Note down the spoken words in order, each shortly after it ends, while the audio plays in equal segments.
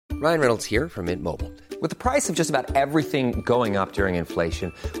Ryan Reynolds here from Mint Mobile. With the price of just about everything going up during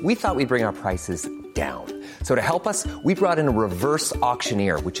inflation, we thought we'd bring our prices down. So to help us, we brought in a reverse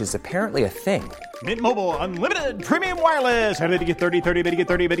auctioneer, which is apparently a thing. Mint Mobile Unlimited Premium Wireless. How to get 30, 30, bit to get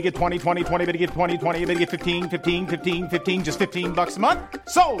 30, bit to get 20, 20, 20, bit to get 20, 20, bit to get 15, 15, 15, 15, just $15 a month?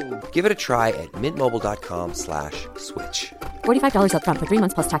 Sold! Give it a try at mintmobile.com/switch. $45 up front for 3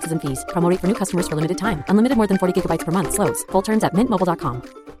 months plus taxes and fees. Promo rate for new customers for limited time. Unlimited more than 40 gigabytes per month. Slows full terms at mintmobile.com.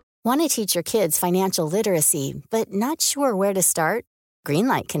 Want to teach your kids financial literacy, but not sure where to start?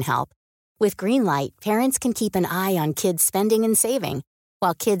 Greenlight can help. With Greenlight, parents can keep an eye on kids' spending and saving,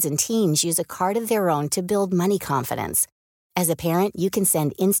 while kids and teens use a card of their own to build money confidence. As a parent, you can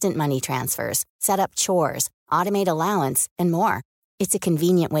send instant money transfers, set up chores, automate allowance, and more. It's a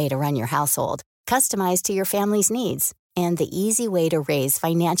convenient way to run your household, customized to your family's needs, and the easy way to raise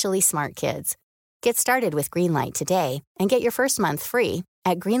financially smart kids. Get started with Greenlight today and get your first month free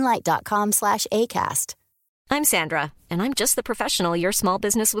at greenlight.com/ACAST. I'm Sandra, and I'm just the professional your small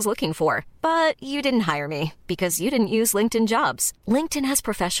business was looking for. But you didn't hire me because you didn't use LinkedIn Jobs. LinkedIn has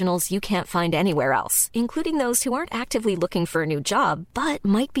professionals you can't find anywhere else, including those who aren't actively looking for a new job, but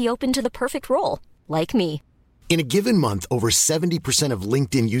might be open to the perfect role, like me. In a given month, over 70% of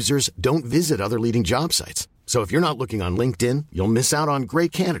LinkedIn users don't visit other leading job sites. So if you're not looking on LinkedIn, you'll miss out on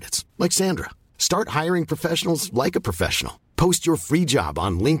great candidates like Sandra. Start hiring professionals like a professional. Post your free job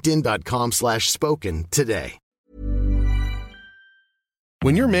on linkedin.com/spoken today.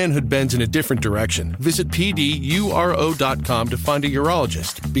 When your manhood bends in a different direction, visit PDURO.com to find a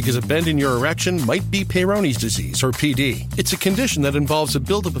urologist, because a bend in your erection might be Peyronie's disease, or PD. It's a condition that involves a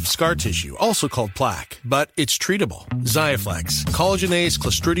buildup of scar tissue, also called plaque, but it's treatable. Xiaflex, collagenase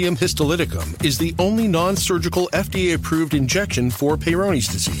Clostridium histolyticum, is the only non-surgical FDA-approved injection for Peyronie's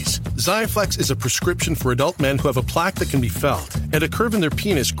disease. Xiaflex is a prescription for adult men who have a plaque that can be felt, and a curve in their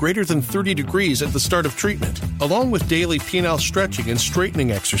penis greater than 30 degrees at the start of treatment. Along with daily penile stretching and straightening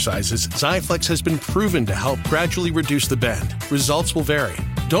exercises, Xiaflex has been proven to help gradually reduce the bend. Results will vary.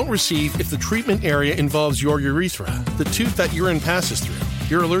 Don't receive if the treatment area involves your urethra, the tooth that urine passes through,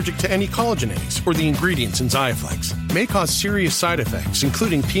 you're allergic to any collagenase, or the ingredients in Xiaflex. May cause serious side effects,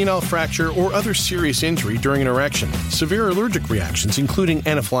 including penile fracture or other serious injury during an erection, severe allergic reactions, including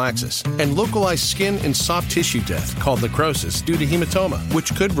anaphylaxis, and localized skin and soft tissue death called necrosis due to hematoma,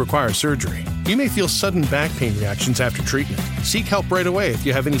 which could require surgery. You may feel sudden back pain reactions after treatment. Seek help right away if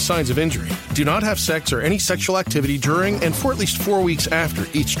you have any signs of injury. Do not have sex or any sexual activity during and for at least 4 weeks after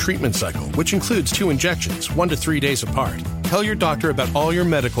each treatment cycle, which includes 2 injections, 1 to 3 days apart. Tell your doctor about all your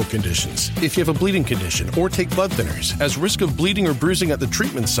medical conditions. If you have a bleeding condition or take blood thinners, as risk of bleeding or bruising at the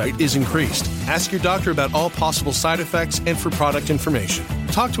treatment site is increased. Ask your doctor about all possible side effects and for product information.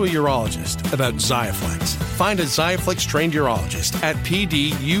 Talk to a urologist about Xiaflex. Find a Xiaflex-trained urologist at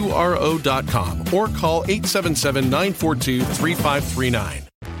pduro.com or call 877-942-3539.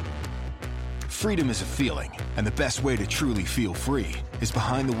 Freedom is a feeling, and the best way to truly feel free is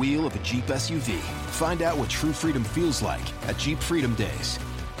behind the wheel of a Jeep SUV. Find out what true freedom feels like at Jeep Freedom Days.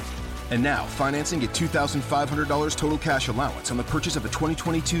 And now, financing at $2,500 total cash allowance on the purchase of a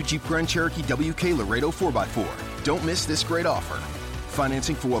 2022 Jeep Grand Cherokee WK Laredo 4x4. Don't miss this great offer.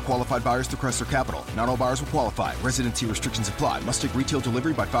 Financing for well-qualified buyers through Chrysler Capital. Not all buyers will qualify. Residency restrictions apply. Must take retail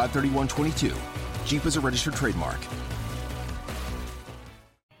delivery by 5/31/22. Jeep is a registered trademark.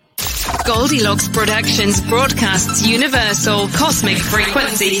 Goldilocks Productions broadcasts universal cosmic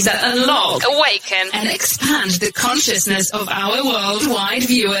frequencies that unlock, awaken, and expand the consciousness of our worldwide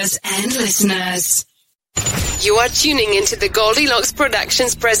viewers and listeners. You are tuning into the Goldilocks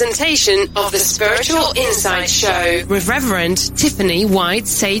Productions presentation of the Spiritual Insight Show with Reverend Tiffany White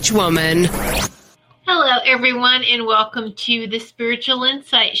Sage Woman. Hello, everyone, and welcome to the Spiritual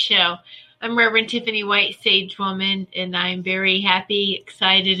Insight Show. I'm Reverend Tiffany White Sage Woman, and I'm very happy,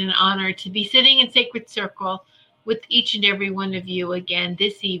 excited, and honored to be sitting in Sacred Circle with each and every one of you again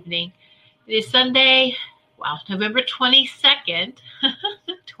this evening. It is Sunday, November 22nd,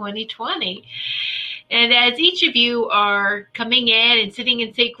 2020. And as each of you are coming in and sitting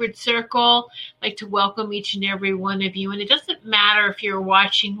in Sacred Circle, I'd like to welcome each and every one of you. And it doesn't matter if you're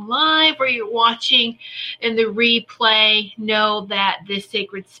watching live or you're watching in the replay, know that this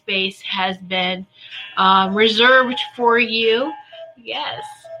sacred space has been reserved for you. Yes.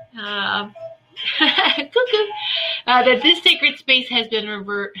 That this sacred space has been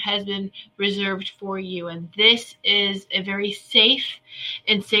reserved for you. And this is a very safe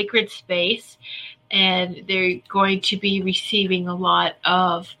and sacred space. And they're going to be receiving a lot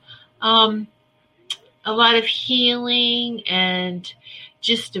of healing and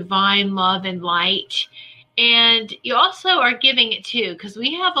just divine love and light. And you also are giving it too, because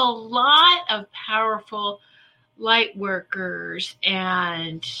we have a lot of powerful light workers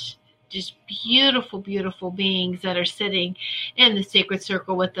and just beautiful, beautiful beings that are sitting in the sacred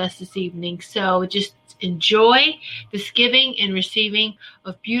circle with us this evening. So just enjoy this giving and receiving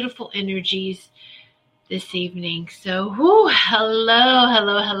of beautiful energies this evening. So, hello,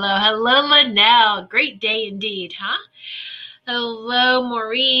 Linnell. Great day indeed, huh? Hello,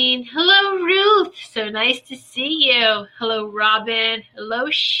 Maureen. Hello, Ruth. So nice to see you. Hello, Robin. Hello,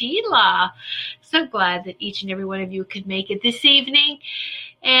 Sheila. So glad that each and every one of you could make it this evening.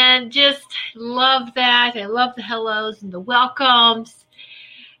 And just love that. I love the hellos and the welcomes.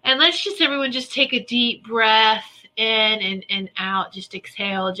 And let's just everyone just take a deep breath in and out. Just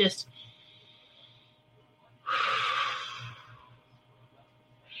exhale. Just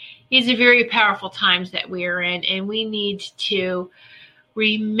these are very powerful times that we are in, and we need to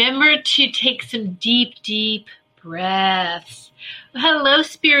remember to take some deep, deep breaths. Hello,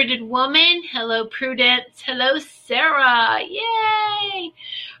 spirited woman. Hello, Prudence. Hello, Sarah. Yay!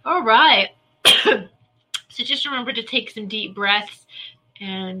 All right. So just remember to take some deep breaths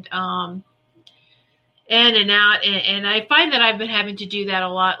and in and out. And I find that I've been having to do that a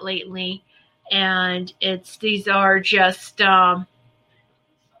lot lately. And these are just an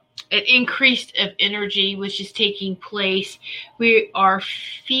increase of energy which is taking place. We are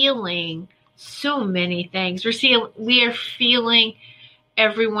feeling so many things. We are feeling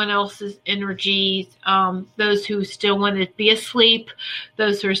everyone else's energies. Those who still want to be asleep,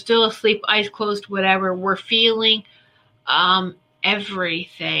 those who are still asleep, eyes closed, whatever. We're feeling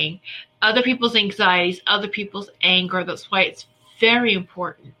everything. Other people's anxieties, other people's anger. That's why it's very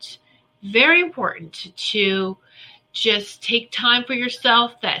important to just take time for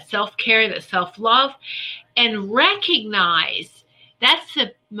yourself, that self-care, that self-love, and recognize. That's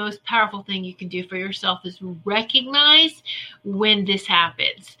the most powerful thing you can do for yourself, is recognize when this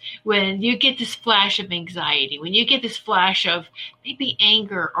happens. When you get this flash of anxiety, when you get this flash of maybe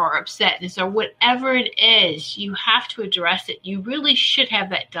anger or upsetness or whatever it is, you have to address it. You really should have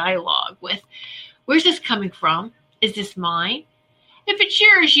that dialogue with, where's this coming from? Is this mine? If it's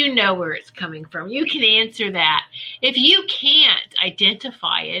yours, you know where it's coming from. You can answer that. If you can't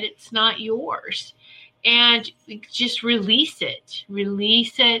identify it, it's not yours. And just release it.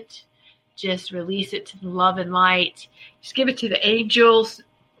 Release it. Just release it to the love and light. Just give it to the angels.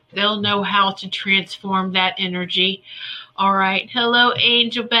 They'll know how to transform that energy. All right. Hello,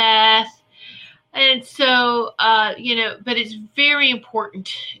 Angel Beth. And so, but it's very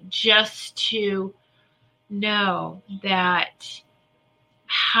important just to know that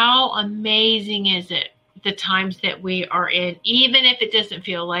how amazing is it, the times that we are in, even if it doesn't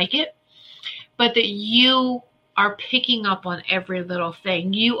feel like it, but that you are picking up on every little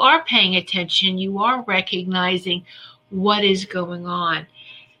thing. You are paying attention. You are recognizing what is going on.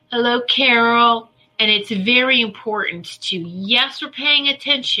 Hello, Carol. And it's very important to, yes, we're paying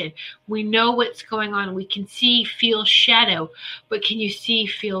attention. We know what's going on. We can see, feel shadow, but can you see,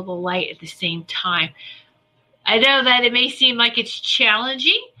 feel the light at the same time? I know that it may seem like it's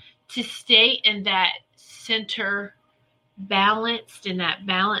challenging to stay in that center balanced, in that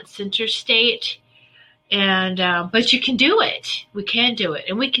balanced center state. And, but you can do it. We can do it.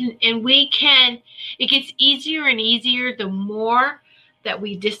 And we can, it gets easier and easier the more that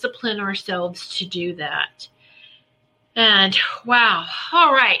we discipline ourselves to do that. And wow.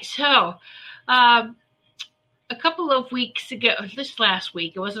 All right. So, a couple of weeks ago, just last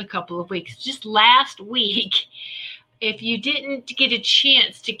week, it wasn't a couple of weeks, just last week, if you didn't get a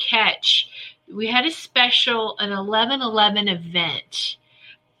chance to catch, we had a special, an 11/11 event.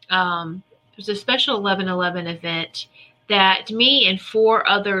 It was a special 11/11 event that me and 4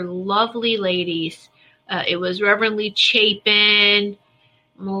 other lovely ladies, it was Reverend Lee Chapin,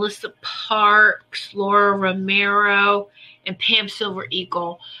 Melissa Parks, Laura Romero, and Pam Silver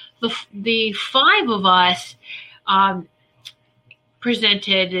Eagle. The 5 of us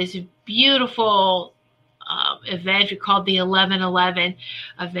presented this beautiful event we called the 11/11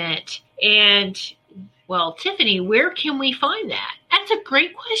 event. And, well, Tiffany, where can we find that? That's a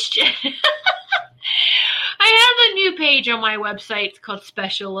great question. I have a new page on my website. It's called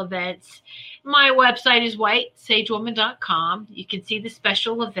Special Events. My website is whitesagewoman.com. You can see the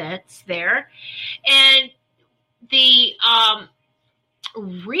special events there. And the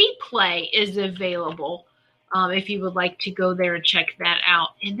replay is available if you would like to go there and check that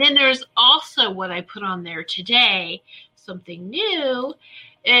out. And then there's also what I put on there today, something new,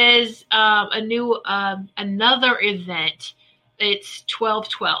 is another event. It's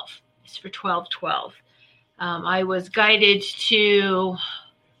 12/12. It's for 12/12. I was guided to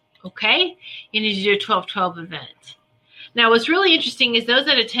Okay? You need to do a 12-12 event. Now, what's really interesting is those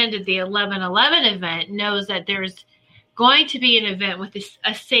that attended the 11-11 event knows that there's going to be an event with the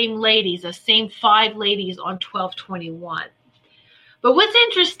same 5 ladies on 12-21. But what's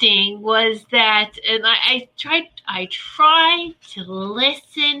interesting was that, and I try to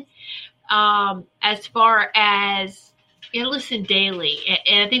listen as far as listen daily.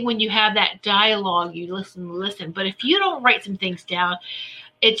 And I think when you have that dialogue, you listen. But if you don't write some things down,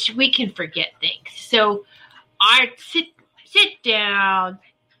 we can forget things. So I sit down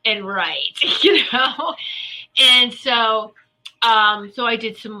and write, And so I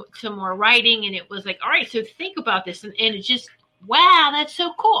did some more writing, and it was like, all right, so think about this, and it just, wow, that's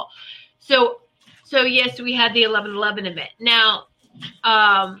so cool. So yes, we had the 11-11 event. Now,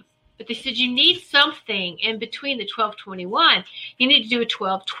 but they said you need something in between the 12-21. You need to do a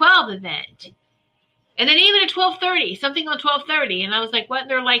 12-12 event. And then even a 12-30, something on 12-30. And I was like, what? And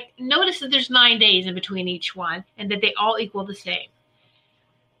they're like, notice that there's 9 days in between each one and that they all equal the same.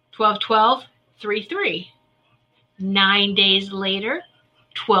 12-12, 3-3. 9 days later,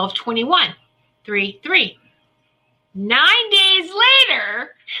 12-21, 3-3. 9 days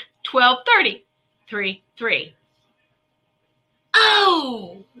later, 12-30, 3-3.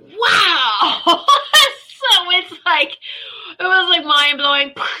 Oh, wow. So it was like mind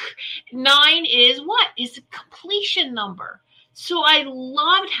blowing. 9 is what? Is a completion number. So I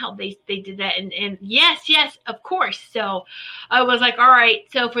loved how they did that. And yes, of course. So I was like, all right,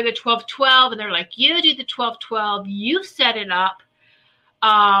 so for the 12-12, and they're like, you do the 12-12, you set it up.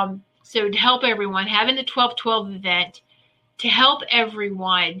 So to help everyone, having the 12-12 event, to help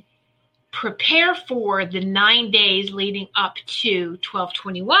everyone prepare for the 9 days leading up to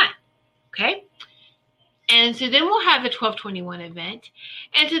 12-21. Okay? And so then we'll have the 12-21 event.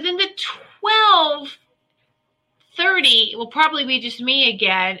 And so then the 12-30 will probably be just me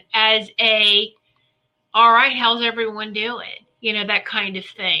again as all right, how's everyone doing? That kind of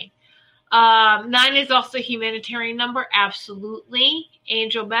thing. 9 is also a humanitarian number. Absolutely.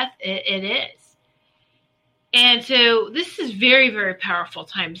 Angel Beth, it is. And so this is very, very powerful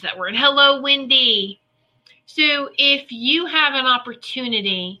times that we're in. Hello, Wendy. So if you have an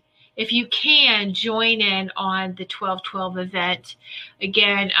opportunity, if you can join in on the 12-12 event,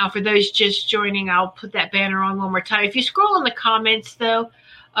 again, for those just joining, I'll put that banner on one more time. If you scroll in the comments, though,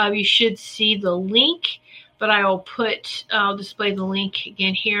 you should see the link, but I'll display the link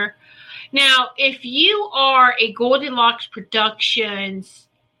again here. Now, if you are a Goldilocks Productions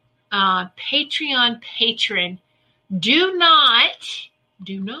Patreon patron, do not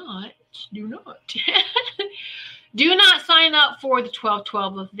sign up for the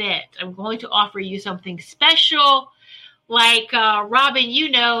 12-12 event. I'm going to offer you something special. Like Robin,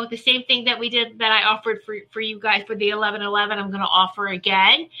 the same thing that we did that I offered for you guys for the 11-11, I'm going to offer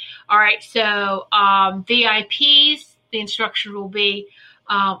again. All right, so VIPs, the instruction will be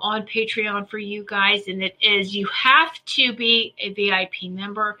on Patreon for you guys, and it is you have to be a VIP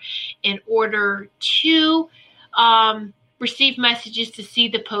member in order to receive messages, to see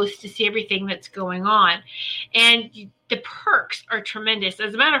the posts, to see everything that's going on. And the perks are tremendous.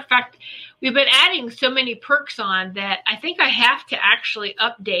 As a matter of fact, we've been adding so many perks on that I think I have to actually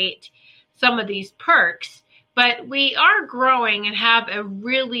update some of these perks. But we are growing and have a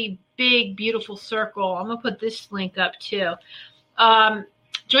really big, beautiful circle. I'm going to put this link up too.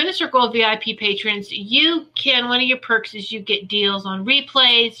 Join the circle of VIP patrons. One of your perks is you get deals on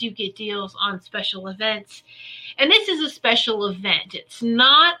replays, you get deals on special events. And this is a special event. It's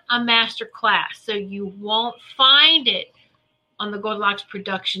not a master class, so you won't find it on the Goldilocks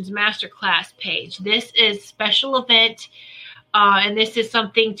Productions Masterclass page. This is special event, and this is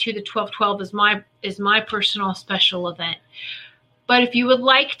something to the 12-12 is my personal special event. But if you would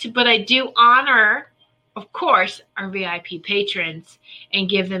like to, but I do honor, of course, our VIP patrons and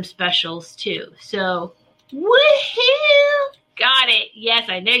give them specials too. So, woohoo! Got it. Yes,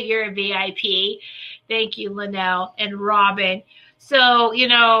 I know you're a VIP. Thank you, Linnell and Robin. So,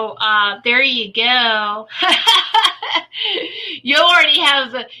 there you go. You already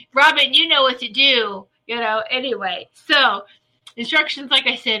have Robin, you know what to do, anyway. So, instructions, like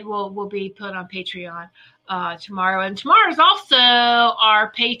I said, will be put on Patreon tomorrow. And tomorrow is also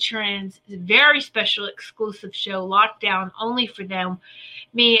our patrons' very special exclusive show, Lockdown, only for them.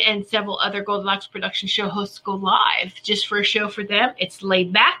 Me and several other Goldilocks Production show hosts go live just for a show for them. It's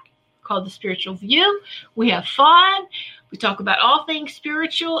laid back, called The Spiritual View. We have fun. We talk about all things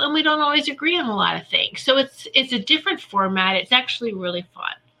spiritual, and we don't always agree on a lot of things. So it's a different format. It's actually really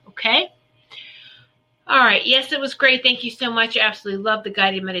fun. Okay? All right. Yes, it was great. Thank you so much. I absolutely love the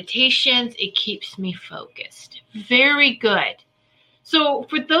guided meditations. It keeps me focused. Very good. So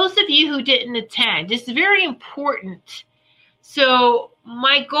for those of you who didn't attend, it's very important. So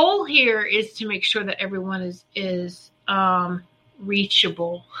my goal here is to make sure that everyone is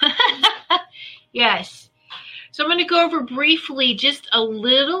reachable. Yes. So I'm going to go over briefly just a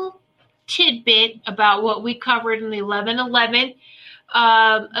little tidbit about what we covered in the 11/11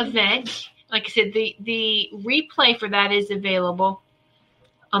 event. Like I said, the replay for that is available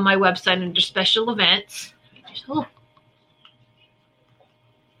on my website under special events.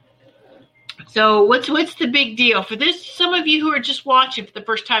 So what's the big deal? For this, some of you who are just watching for the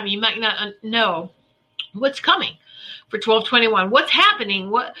first time, you might not know what's coming for 12/21. What's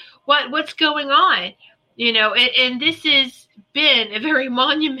happening? What's going on? You know, and this has been a very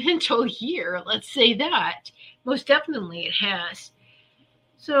monumental year. Let's say that. Most definitely it has.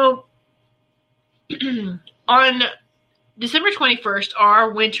 So on December 21st,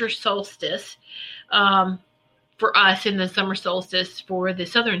 our winter solstice, for us in the summer solstice for the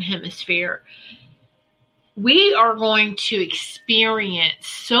southern hemisphere, we are going to experience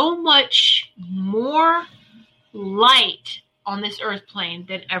so much more light on this earth plane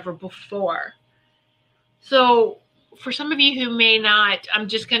than ever before. So for some of you who may not, I'm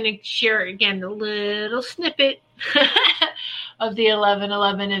just going to share again a little snippet of the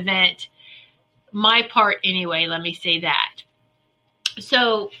 11/11 event. My part anyway, let me say that.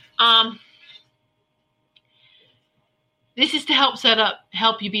 So, this is to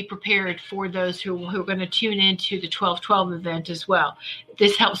help you be prepared for those who are going to tune into the 12/12 event as well.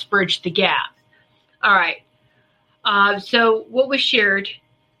 This helps bridge the gap. All right. So what was shared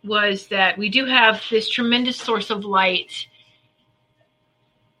was that we do have this tremendous source of light.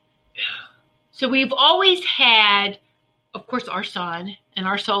 So we've always had, of course, our sun and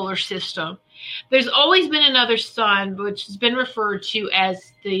our solar system. There's always been another sun, which has been referred to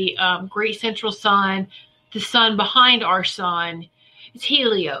as the Great Central Sun, the sun behind our sun. It's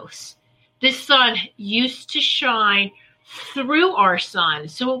Helios. This sun used to shine through our sun,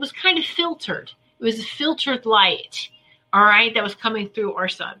 so it was kind of filtered. It was a filtered light, all right, that was coming through our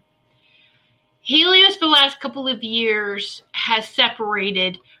sun. Helios, for the last couple of years, has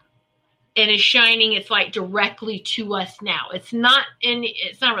separated and is shining its light directly to us now. It's not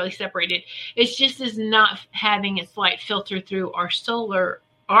really separated. It's just is not having its light filter through our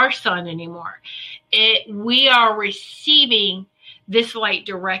sun anymore. We are receiving this light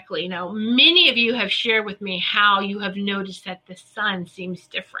directly. Now, many of you have shared with me how you have noticed that the sun seems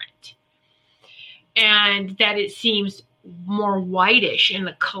different and that it seems more whitish in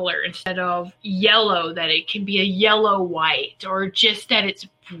the color instead of yellow, that it can be a yellow white, or just that it's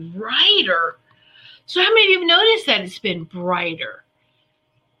brighter. So how many of you have noticed that it's been brighter?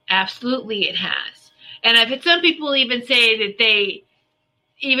 Absolutely it has. And I've had some people even say that they,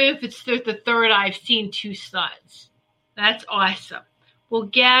 even if it's the third, I've seen two suns. That's awesome. Well,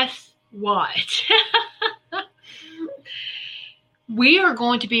 guess what? We are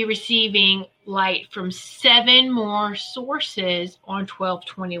going to be receiving light from 7 more sources on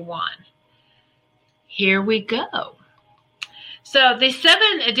 12/21. Here we go. So the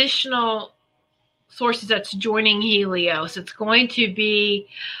 7 additional sources that's joining Helios, it's going to be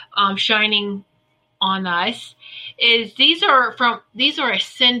shining on us, these are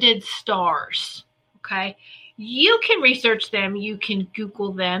ascended stars. Okay, you can research them, you can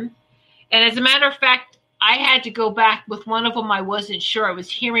Google them, and as a matter of fact, I had to go back with one of them. I wasn't sure I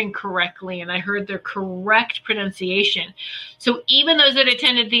was hearing correctly, and I heard their correct pronunciation. So even those that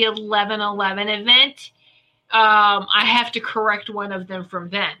attended the 11/11 event, I have to correct one of them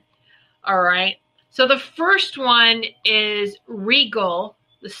from then. All right. So the first one is Rigel,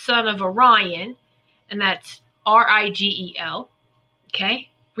 the son of Orion, and that's Rigel.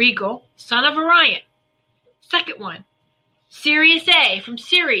 Okay. Rigel, son of Orion. Second one, Sirius A from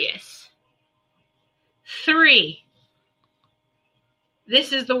Sirius. 3.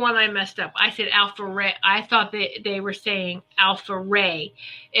 This is the one I messed up. I said Alpha Ray. I thought they were saying Alpha Ray.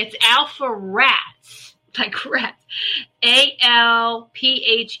 It's Alpha Rats, like rats.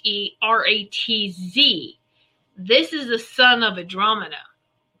 Alpheratz. This is the son of Andromeda.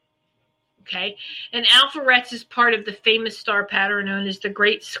 Okay, and Alpha Rats is part of the famous star pattern known as the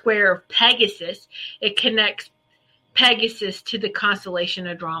Great Square of Pegasus. It connects Pegasus to the constellation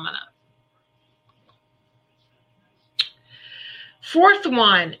Andromeda. Fourth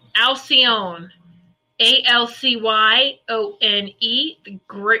one, Alcyone, Alcyone.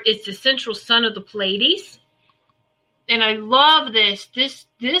 It's the central sun of the Pleiades. And I love this. This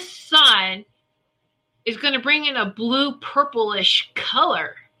sun is going to bring in a blue purplish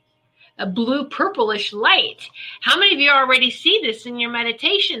color, a blue purplish light. How many of you already see this in your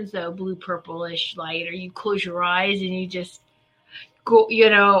meditations, though? Blue purplish light, or you close your eyes and you just Go,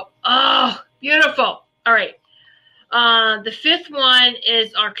 beautiful. All right. The fifth one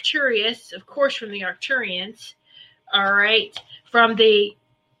is Arcturus, of course, from the Arcturians. All right. From the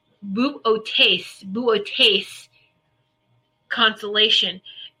Boötes constellation.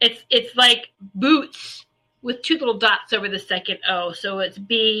 It's like boots with two little dots over the second O. So it's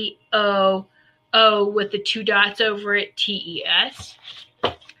B-O-O with the two dots over it, T-E-S.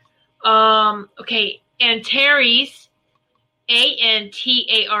 Okay. Antares,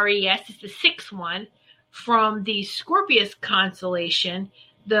 A-N-T-A-R-E-S is the sixth one from the Scorpius constellation,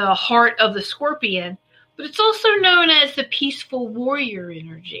 the heart of the scorpion, but it's also known as the peaceful warrior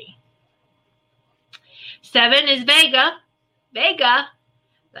energy. 7 is Vega,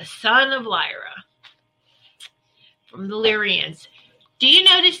 the son of Lyra, from the Lyrians. Do you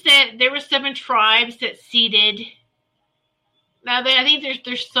notice that there were 7 tribes that seeded? Now, I think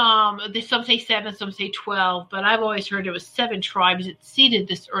there's some say 7, some say 12, but I've always heard it was 7 tribes that seeded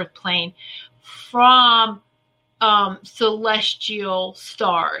this earth plane from celestial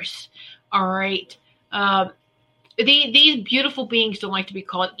stars. All right. These beautiful beings don't like to be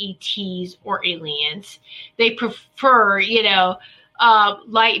called ETs or aliens. They prefer,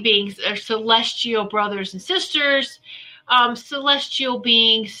 light beings or celestial brothers and sisters, celestial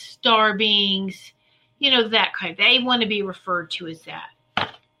beings, star beings, that kind. They want to be referred to as that.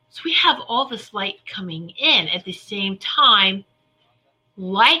 So we have all this light coming in at the same time,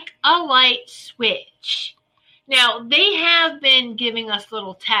 like a light switch. Now, they have been giving us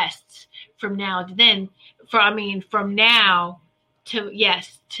little tests from now to then. From now to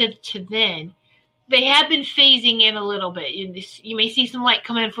then. They have been phasing in a little bit. You may see some light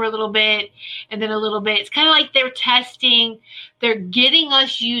come in for a little bit and then a little bit. It's kind of like they're testing. They're getting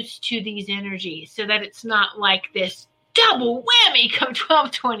us used to these energies so that it's not like this double whammy come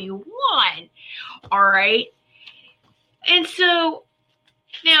 1221. All right. And so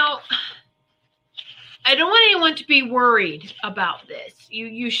now I don't want anyone to be worried about this.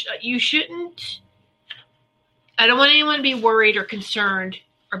 You shouldn't. I don't want anyone to be worried or concerned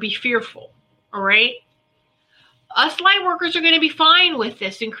or be fearful. All right. Us light workers are going to be fine with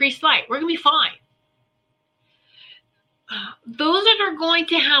this increased light. We're going to be fine. Those that are going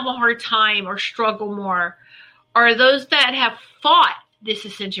to have a hard time or struggle more are those that have fought this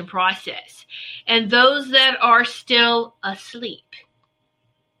ascension process and those that are still asleep.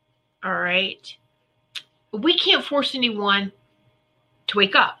 All right. We can't force anyone to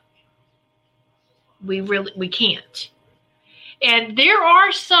wake up. We can't. And there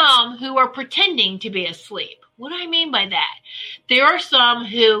are some who are pretending to be asleep. What do I mean by that? There are some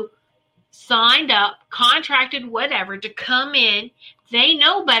who signed up, contracted, whatever, to come in. They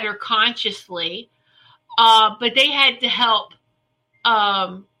know better consciously, but they had to help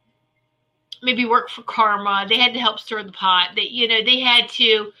maybe work for karma. They had to help stir the pot. They had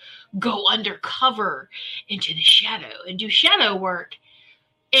to go undercover into the shadow and do shadow work.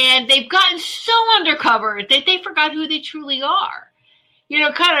 And they've gotten so undercover that they forgot who they truly are.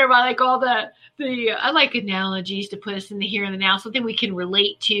 Kind of like all the I like analogies to put us in the here and the now, something we can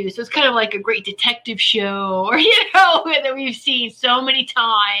relate to. So it's kind of like a great detective show, or, that we've seen so many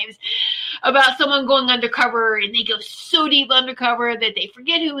times about someone going undercover and they go so deep undercover that they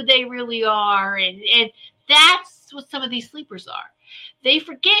forget who they really are. And that's what some of these sleepers are. They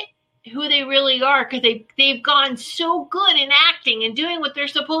forget who they really are because they've gone so good in acting and doing what they're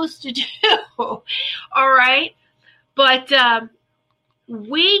supposed to do. All right. But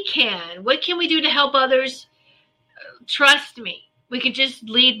what can we do to help others? Trust me, we can just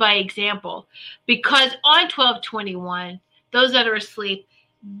lead by example, because on 1221, those that are asleep,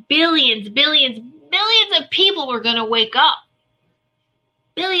 billions of people are going to wake up.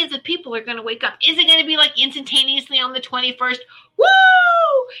 Billions of people are going to wake up. Is it going to be like instantaneously on the 21st? Woo!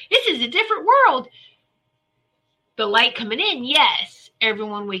 This is a different world. The light coming in, yes.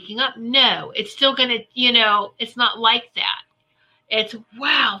 Everyone waking up, no. It's still going to, it's not like that. It's,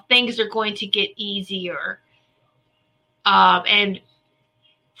 wow, things are going to get easier. And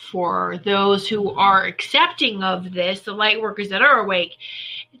for those who are accepting of this, the light workers that are awake,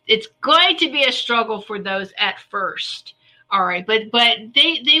 it's going to be a struggle for those at first. All right, but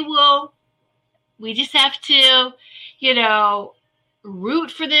they will. We just have to, root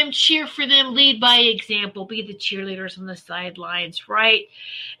for them, cheer for them, lead by example, be the cheerleaders on the sidelines, right?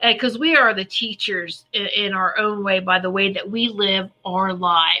 Because we are the teachers in our own way by the way that we live our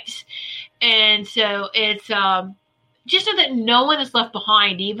lives. And so it's just so that no one is left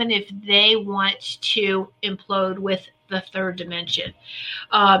behind, even if they want to implode with the third dimension.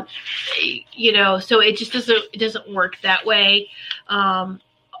 So it just doesn't work that way.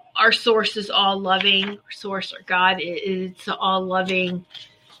 our source is all loving. Our source, our God, it's an all loving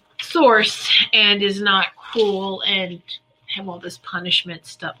source and is not cruel and have all this punishment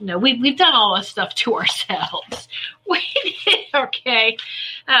stuff. No, we've done all this stuff to ourselves. We did, okay.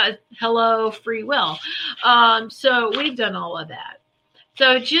 Hello, free will. So we've done all of that.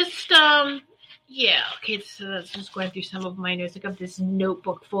 So just, yeah, okay, so that's just going through some of my notes. I got this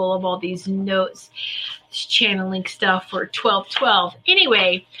notebook full of all these notes, this channeling stuff for 12/12.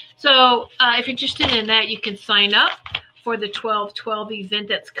 Anyway, so if you're interested in that, you can sign up for the 12/12 event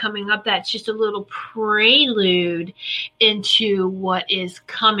that's coming up. That's just a little prelude into what is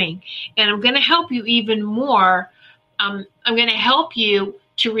coming. And I'm going to help you even more. I'm going to help you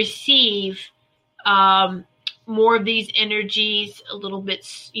to receive more of these energies a little bit,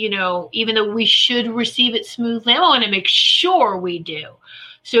 even though we should receive it smoothly, I want to make sure we do.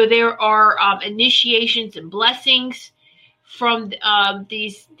 So there are initiations and blessings from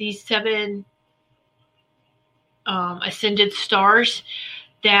these 7 ascended stars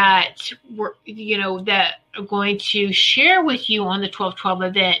that that are going to share with you on the 12/12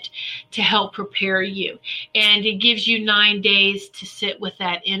 event to help prepare you. And it gives you 9 days to sit with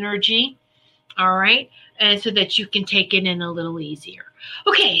that energy. All right. And so that you can take it in a little easier.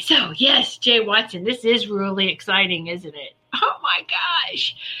 Okay. So yes, Jay Watson, this is really exciting, isn't it? Oh my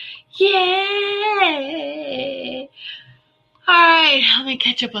gosh. Yay. All right. Let me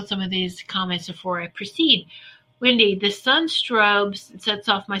catch up on some of these comments before I proceed. Wendy, the sun strobes and sets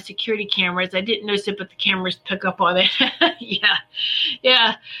off my security cameras. I didn't notice it, but the cameras pick up on it.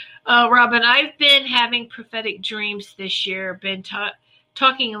 Yeah. Robin, I've been having prophetic dreams this year. Been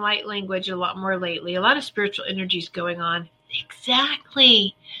talking in light language a lot more lately. A lot of spiritual energies going on.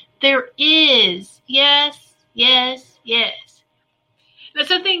 Exactly. There is. Yes. Now,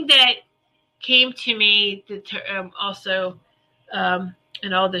 something that came to me also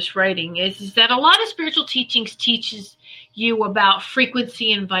in all this writing is that a lot of spiritual teachings teaches you about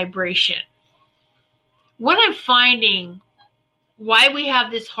frequency and vibration. What I'm finding, why we have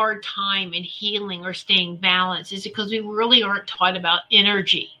this hard time in healing or staying balanced, is because we really aren't taught about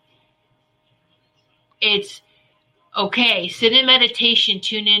energy. It's, okay, sit in meditation,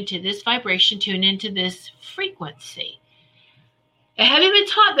 tune into this vibration, tune into this frequency. And have you been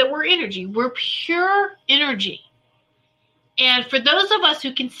taught that we're energy? We're pure energy. And for those of us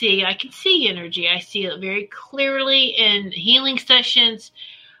who can see, I can see energy. I see it very clearly in healing sessions,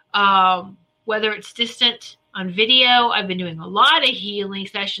 whether it's distant on video. I've been doing a lot of healing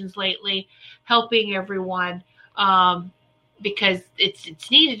sessions lately, helping everyone because it's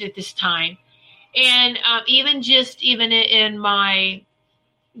needed at this time. And even in my,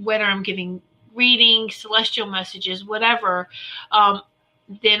 whether I'm giving readings, celestial messages, whatever,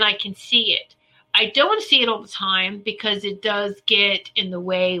 then I can see it. I don't see it all the time because it does get in the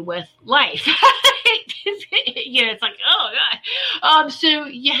way with life. It's like, oh God. So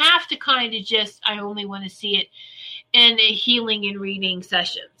you have to kind of just, I only want to see it in a healing and reading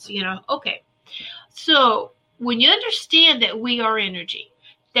sessions, Okay. So when you understand that we are energy,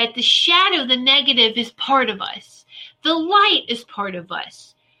 that the shadow, the negative is part of us, the light is part of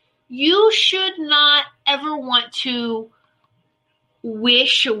us, you should not ever want to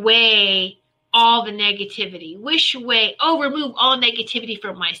wish away all the negativity, wish away, remove all negativity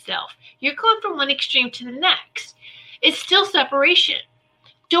from myself. You're going from one extreme to the next. It's still separation.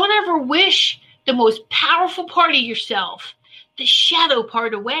 Don't ever wish the most powerful part of yourself, the shadow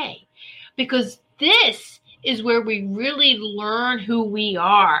part, away, because this is where we really learn who we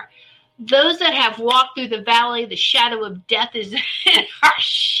are. Those that have walked through the valley, the shadow of death is in our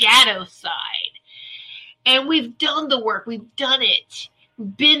shadow side. And we've done the work. We've done it.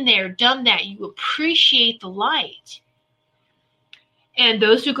 Been there, done that. You appreciate the light. And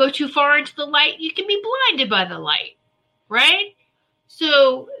those who go too far into the light, you can be blinded by the light, right?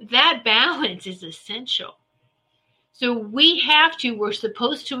 So that balance is essential. So we're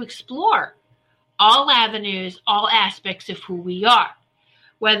supposed to explore all avenues, all aspects of who we are,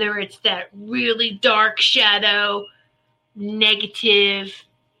 whether it's that really dark shadow, negative,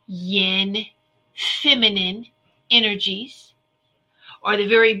 yin, feminine energies, or the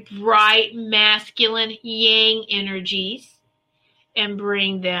very bright, masculine, yang energies, and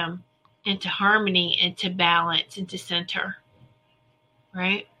bring them into harmony, into balance, into center,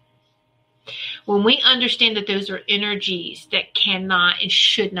 right? When we understand that those are energies that cannot and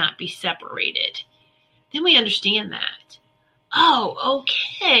should not be separated, then we understand that. Oh,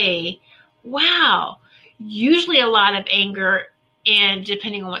 okay. Wow. Usually a lot of anger, and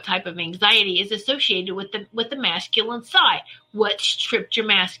depending on what type of anxiety, is associated with the masculine side. What's tripped your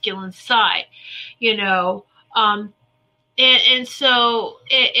masculine side? And And so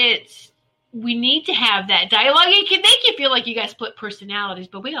we need to have that dialogue. It can make you feel like you guys split personalities,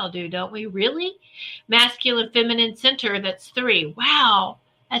 but we all do, don't we? Really? Masculine, feminine, center, that's 3. Wow.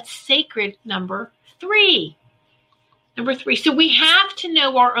 That's sacred number 3. Number 3. So we have to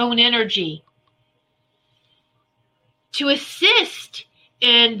know our own energy to assist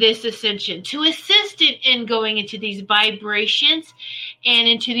in this ascension, to assist in going into these vibrations and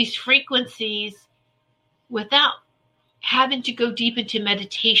into these frequencies without having to go deep into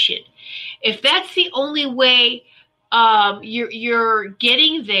meditation. If that's the only way you're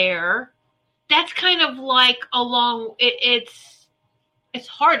getting there, that's kind of like it's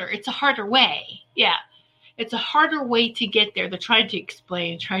harder. It's a harder way. Yeah. It's a harder way to get there. They're trying to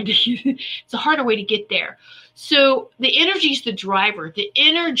explain, it's a harder way to get there. So the energy is the driver. The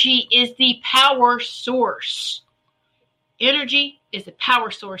energy is the power source. Energy is the power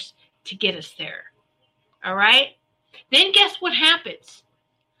source to get us there. All right? Then guess what happens?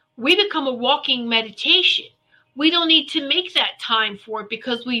 We become a walking meditation. We don't need to make that time for it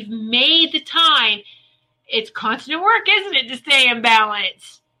because we've made the time. It's constant work, isn't it, to stay in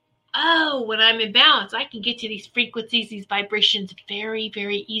balance? Oh, when I'm in balance, I can get to these frequencies, these vibrations very,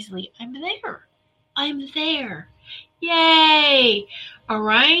 very easily. I'm there. Yay. All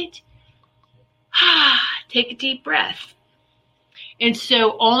right. Take a deep breath. And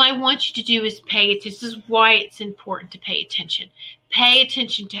so all I want you to do is pay attention. This is why it's important to pay attention. Pay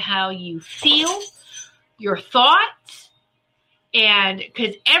attention to how you feel, your thoughts, and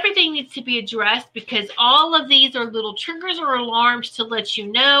because everything needs to be addressed, because all of these are little triggers or alarms to let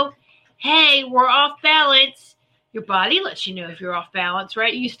you know, hey, we're off balance. Your body lets you know if you're off balance,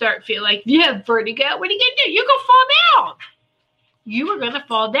 right? You start feeling like you have vertigo. What are you going to do? You're going to fall down. You are going to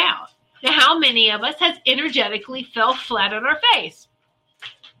fall down. Now, how many of us has energetically fell flat on our face?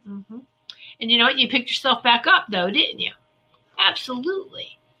 Mm-hmm. And you know what? You picked yourself back up, though, didn't you?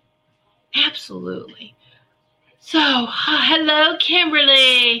 Absolutely. Absolutely. So, hello,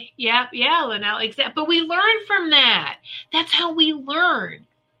 Kimberly. Yep, yeah, Lynelle, exactly. But we learn from that. That's how we learn.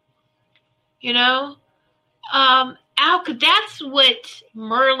 You know? That's what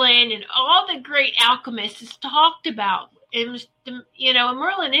Merlin and all the great alchemists talked about. It was, you know,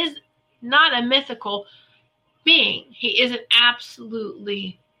 Merlin is not a mythical being. He is an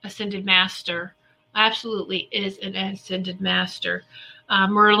absolutely ascended master. Absolutely is an ascended master.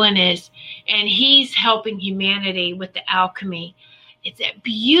 Merlin is, and he's helping humanity with the alchemy. It's that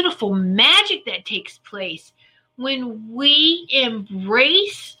beautiful magic that takes place. When we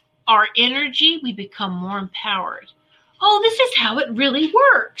embrace our energy, we become more empowered. Oh, this is how it really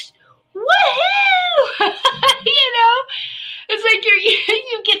works. Woohoo! You know, it's like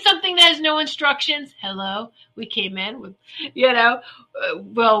you get something that has no instructions. Hello, we came in with, you know,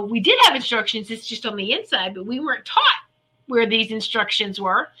 well, we did have instructions. It's just on the inside, but we weren't taught where these instructions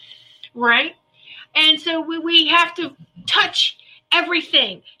were, right? And so we have to touch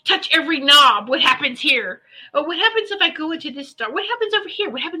everything, touch every knob. What happens here? Oh, what happens if I go into this star? What happens over here?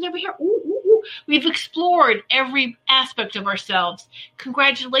 What happens over here? Ooh, ooh, ooh. We've explored every aspect of ourselves.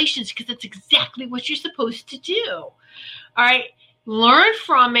 Congratulations, because that's exactly what you're supposed to do. All right, learn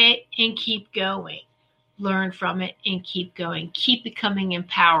from it and keep going. Learn from it and keep going. Keep becoming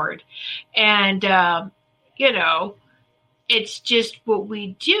empowered. And, you know, it's just what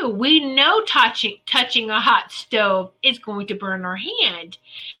we do. We know touching a hot stove is going to burn our hand.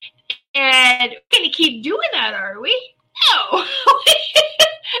 And we're going to keep doing that, are we? No.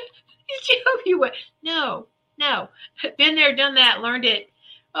 Did you hope you would? No. Been there, done that, learned it.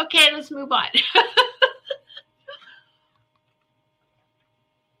 Okay, let's move on.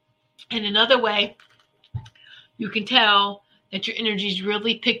 And another way you can tell that your energy is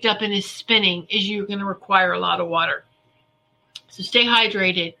really picked up and is spinning is you're going to require a lot of water. So stay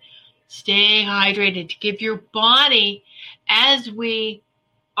hydrated. Stay hydrated to give your body, as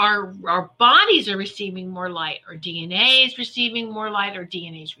our bodies are receiving more light, our DNA is receiving more light, our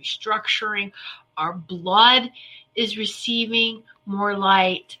DNA is restructuring, our blood is receiving more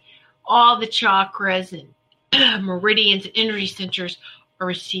light, all the chakras and meridians and energy centers are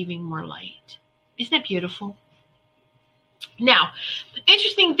receiving more light. Isn't that beautiful? Now, the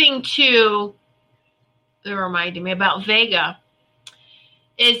interesting thing too that reminded me about Vega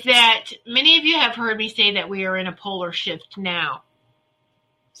is that many of you have heard me say that we are in a polar shift now.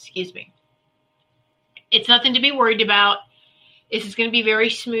 Excuse me. It's nothing to be worried about. This is going to be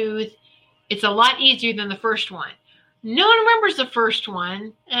very smooth. It's a lot easier than the first one. No one remembers the first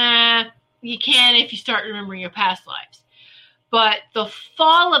one. You can if you start remembering your past lives. But the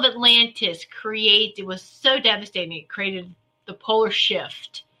fall of Atlantis was so devastating. It created the polar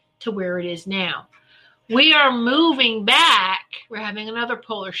shift to where it is now. We are moving back. We're having another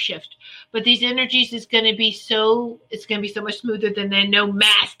polar shift. But these energies it's going to be so much smoother than then. No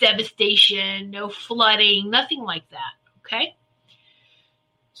mass devastation, no flooding, nothing like that. Okay?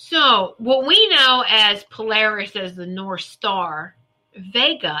 So what we know as Polaris, as the North Star,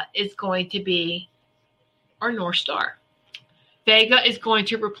 Vega is going to be our North Star. Vega is going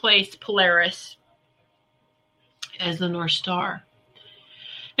to replace Polaris as the North Star.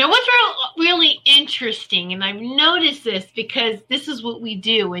 Now, what's really interesting, and I've noticed this because this is what we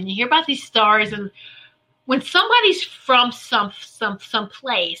do when you hear about these stars, and when somebody's from some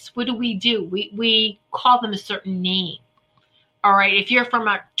place, what do? We call them a certain name. All right, if you're from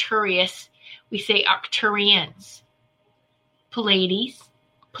Arcturus, we say Arcturians. Pleiades,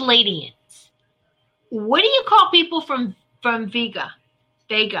 Palladians. What do you call people from Vega?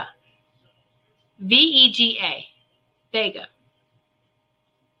 Vega. V-E-G-A. Vega.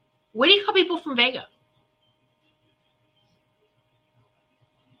 What do you call people from Vega?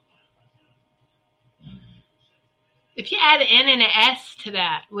 If you add an N and an S to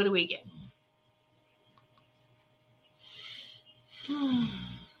that, what do we get?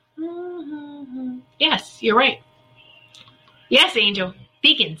 Yes, you're right. Yes, Angel.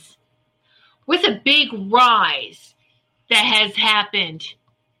 Vegans. With a big rise that has happened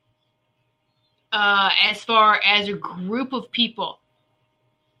as far as a group of people.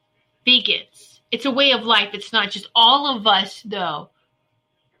 Vegans. It's a way of life. It's not just all of us, though.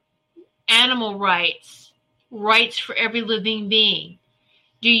 Animal rights. Rights for every living being.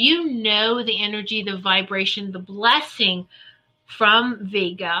 Do you know the energy, the vibration, the blessing from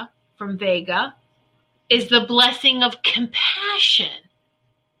Vega is the blessing of compassion.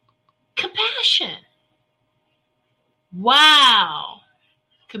 Compassion. Wow.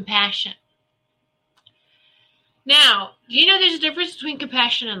 Compassion. Now, do you know there's a difference between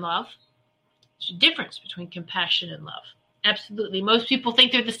compassion and love? There's a difference between compassion and love. Absolutely. Most people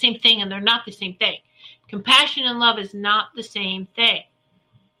think they're the same thing, and they're not the same thing. Compassion and love is not the same thing.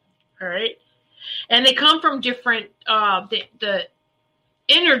 All right? And they come from different, the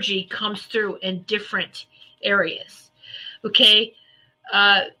energy comes through in different areas. Okay?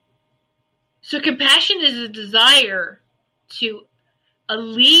 So compassion is a desire to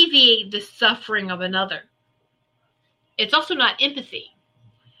alleviate the suffering of another. It's also not empathy,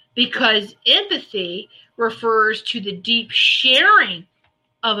 because empathy refers to the deep sharing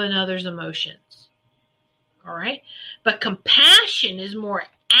of another's emotions. All right? But compassion is more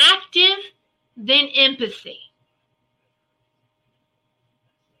active than empathy.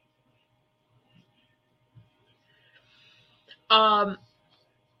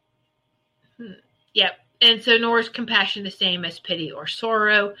 Yep. And so nor is compassion the same as pity or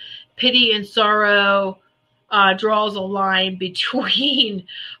sorrow. Pity and sorrow draws a line between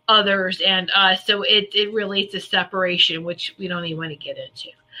others and us. So it really is a separation, which we don't even want to get into.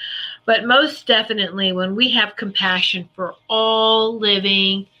 But most definitely, when we have compassion for all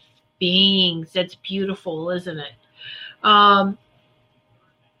living beings, that's beautiful, isn't it? And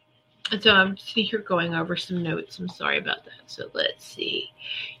so I'm sitting here going over some notes. I'm sorry about that. So let's see.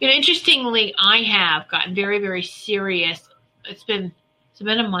 Interestingly, I have gotten very, very serious. It's been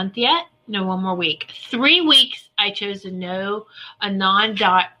a month yet? No, 1 more week. 3 weeks I chose a non-dairy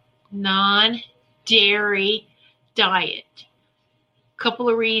diet. Couple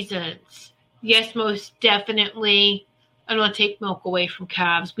of reasons. Yes, most definitely, I don't want to take milk away from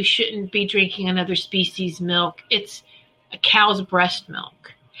calves. We shouldn't be drinking another species milk. It's a cow's breast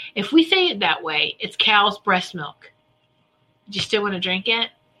milk. If we say it that way, it's cow's breast milk. Do you still want to drink it?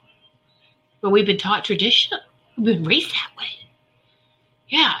 But we've been taught tradition. We've been raised that way.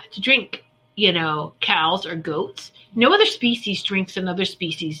 Yeah, to drink, cows or goats. No other species drinks another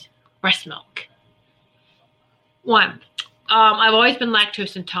species' breast milk. 1, I've always been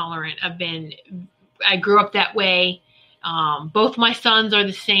lactose intolerant. I grew up that way. Both my sons are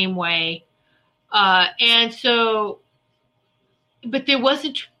the same way. And so, but there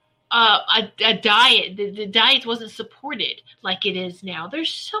wasn't a diet. The diet wasn't supported like it is now.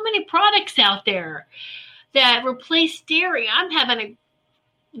 There's so many products out there that replace dairy. I'm having a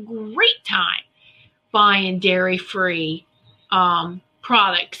great time buying dairy-free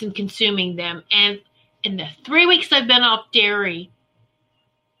products and consuming them. And in the 3 weeks I've been off dairy,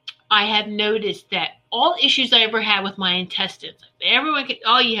 I have noticed that all issues I ever had with my intestines, everyone could,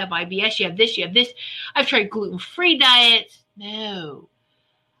 you have IBS, you have this. I've tried gluten-free diets. No.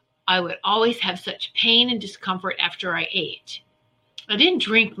 I would always have such pain and discomfort after I ate. I didn't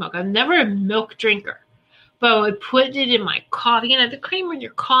drink milk. I'm never a milk drinker. But I would put it in my coffee, the creamer in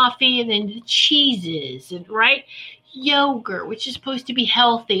your coffee, and then the cheeses, and yogurt, which is supposed to be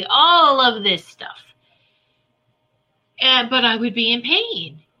healthy, all of this stuff. but I would be in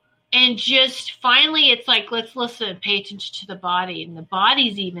pain. And just finally, it's like, let's listen, pay attention to the body. And the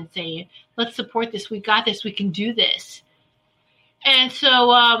body's even saying, let's support this. We got this. We can do this. And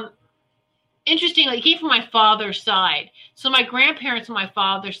so, interestingly, it came from my father's side. So my grandparents on my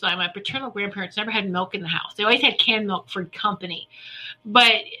father's side, my paternal grandparents never had milk in the house. They always had canned milk for company.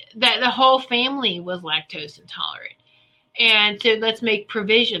 But the whole family was lactose intolerant. And so let's make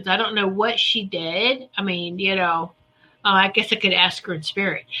provisions. I don't know what she did. I mean, I guess I could ask her in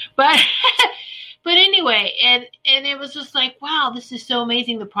spirit. But anyway, and it was just like, wow, this is so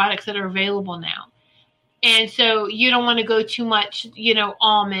amazing, the products that are available now. And so you don't want to go too much,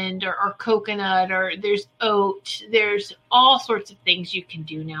 almond or coconut, or there's oat. There's all sorts of things you can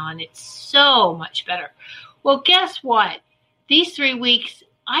do now, and it's so much better. Well, guess what? These 3 weeks,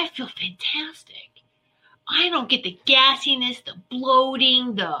 I feel fantastic. I don't get the gassiness, the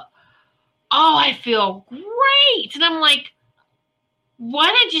bloating, I feel great. And I'm like, why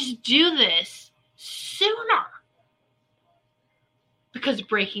not just do this sooner? Because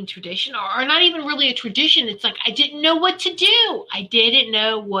breaking tradition, or not even really a tradition. It's like, I didn't know what to do. I didn't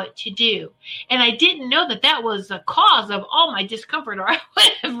know what to do. And I didn't know that was the cause of all my discomfort, or I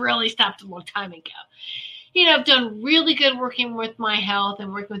would have really stopped a long time ago. I've done really good working with my health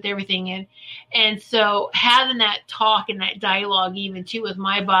and working with everything. And so having that talk and that dialogue even too with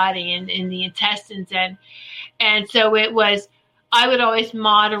my body and the intestines. And so it was, I would always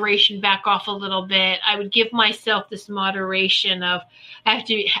moderation back off a little bit. I would give myself this moderation of I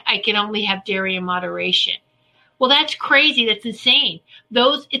can only have dairy in moderation. Well, that's crazy. That's insane.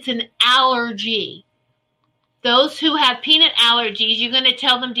 It's an allergy. Those who have peanut allergies, you're going to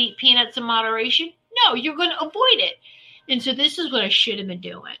tell them to eat peanuts in moderation? No, you're going to avoid it. And so this is what I should have been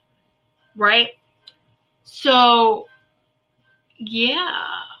doing. Right? So, yeah.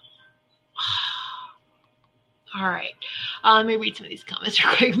 All right. Let me read some of these comments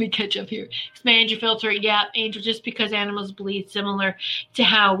real quick. Let me catch up here. Expand your filter. Yeah, Angel, just because animals bleed similar to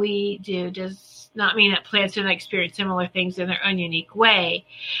how we do does not mean that plants do not experience similar things in their own unique way.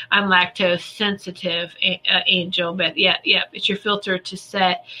 I'm lactose sensitive, Angel, but yeah, it's your filter to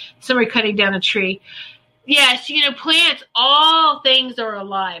set. Somebody cutting down a tree. Yes, plants, all things are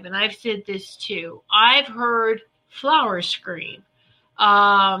alive. And I've said this too. I've heard flowers scream.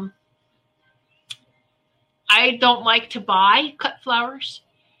 I don't like to buy cut flowers.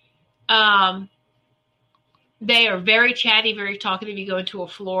 They are very chatty, very talkative. You go into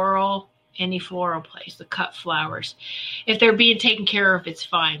any floral place, the cut flowers. If they're being taken care of, it's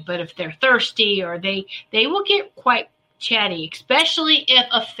fine. But if they're thirsty, or they will get quite chatty, especially if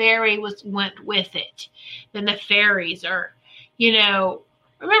a fairy went with it. Then the fairies are,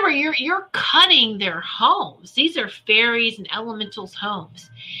 remember, you're cutting their homes. These are fairies and elementals' homes.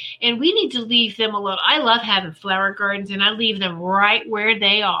 And we need to leave them alone. I love having flower gardens, and I leave them right where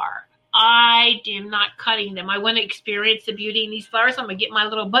they are. I am not cutting them. I want to experience the beauty in these flowers. I'm going to get my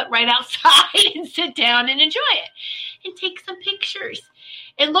little butt right outside and sit down and enjoy it and take some pictures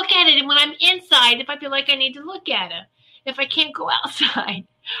and look at it. And when I'm inside, if I feel like I need to look at them, if I can't go outside,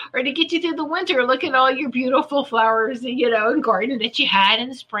 or to get you through the winter, look at all your beautiful flowers, and garden that you had in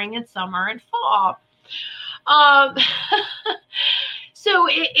the spring and summer and fall. So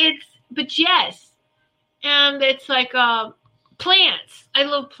but yes. And it's like, plants. I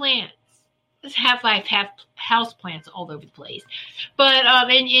love plants. It's half-life, half house plants all over the place. But,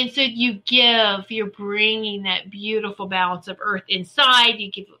 and so you're bringing that beautiful balance of earth inside.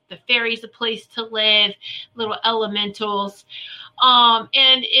 You give the fairies a place to live, little elementals. And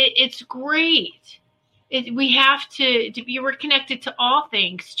it's great. We have to be, we're connected to all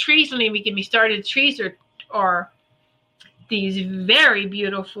things. Trees, don't even get me started. Trees are these very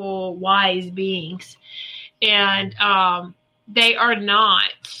beautiful, wise beings. And, they are not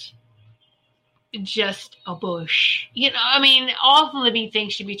just a bush. All living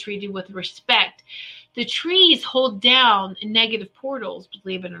things should be treated with respect. The trees hold down negative portals,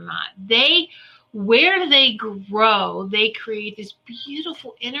 believe it or not. Where they grow, they create this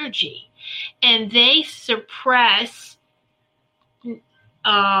beautiful energy, and they suppress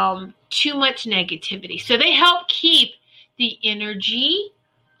too much negativity. So they help keep the energy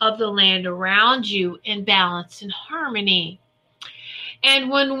of the land around you in balance and harmony.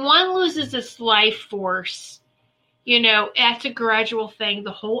 And when one loses its life force, that's a gradual thing.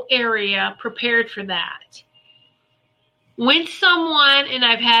 The whole area prepared for that. When someone, and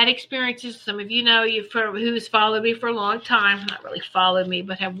I've had experiences, some of you know, who's followed me for a long time, not really followed me,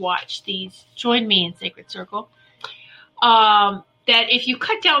 but have watched these, joined me in Sacred Circle, that if you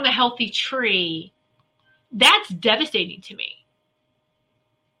cut down a healthy tree, that's devastating to me.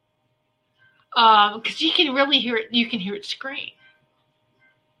 because you can really hear it. You can hear it scream.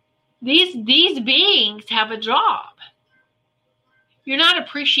 These beings have a job. You're not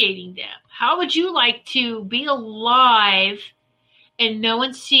appreciating them. How would you like to be alive and no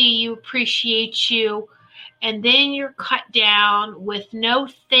one see you, appreciate you, and then you're cut down with no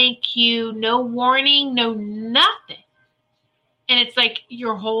thank you, no warning, no nothing? And it's like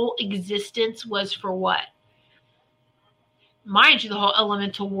your whole existence was for what? Mind you, the whole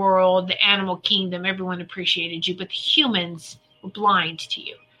elemental world, the animal kingdom, everyone appreciated you, but the humans were blind to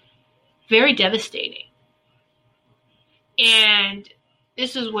you. Very devastating. And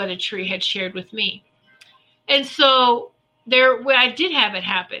this is what a tree had shared with me. And so when I did have it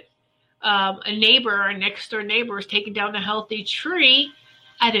happen, a neighbor, our next door neighbor, was taking down a healthy tree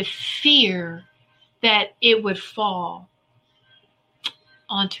out of fear that it would fall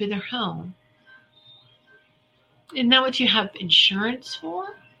onto their home. Isn't that what you have insurance for?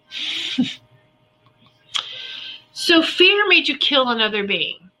 So fear made you kill another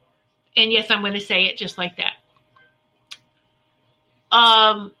being. And yes, I'm going to say it just like that.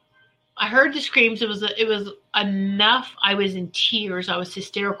 I heard the screams. It was enough. I was in tears. I was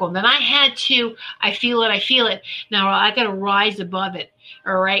hysterical. And then I feel it. Now I got to rise above it.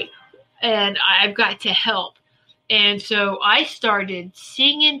 All right. And I've got to help. And so I started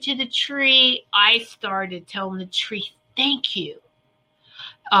singing to the tree. I started telling the tree, thank you.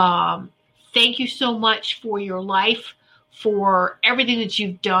 Thank you so much for your life, for everything that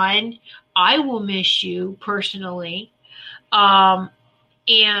you've done. I will miss you personally. And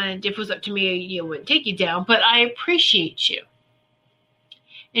if it was up to me, it wouldn't take you down, but I appreciate you.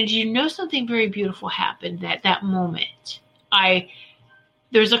 And you know something very beautiful happened at that moment.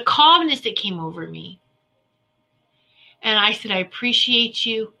 There's a calmness that came over me. And I said, I appreciate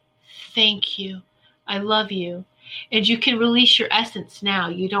you. Thank you. I love you. And you can release your essence now.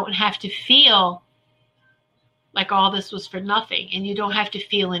 You don't have to feel like all this was for nothing. And you don't have to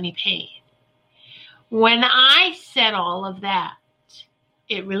feel any pain. When I said all of that,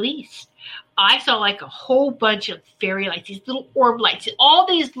 it released. I saw like a whole bunch of fairy lights, these little orb lights, all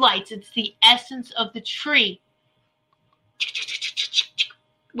these lights. It's the essence of the tree.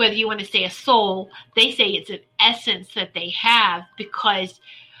 Whether you want to say a soul, they say it's an essence that they have because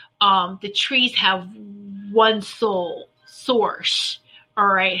the trees have one soul source. All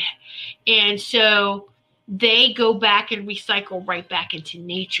right. And so they go back and recycle right back into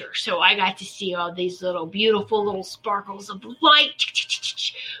nature. So I got to see all these little beautiful little sparkles of light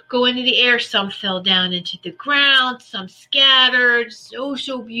go into the air. Some fell down into the ground, some scattered. So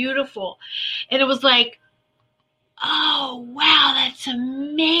beautiful. And it was like, oh, wow, that's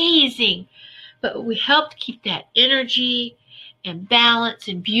amazing. But we helped keep that energy and balance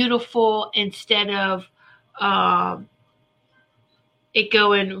and beautiful instead of it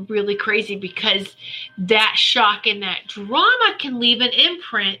going really crazy, because that shock and that drama can leave an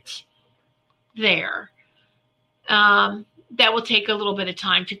imprint there that will take a little bit of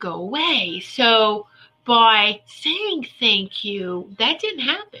time to go away. So by saying thank you, that didn't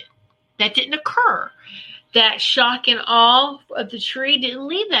happen. That didn't occur. That shock and awe of the tree didn't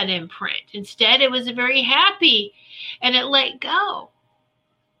leave that imprint. Instead, it was very happy and it let go.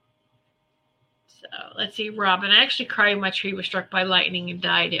 So let's see, Robin. I actually cried when my tree was struck by lightning and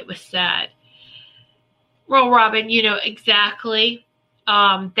died. It was sad. Well, Robin, you know exactly.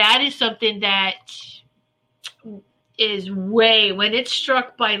 That is something that is when it's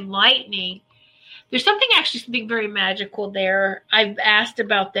struck by lightning, there's something very magical there. I've asked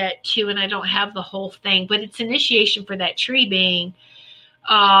about that too, and I don't have the whole thing, but it's initiation for that tree being,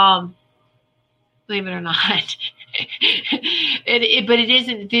 believe it or not. But it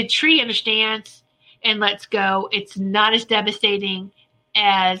isn't. The tree understands and lets go. It's not as devastating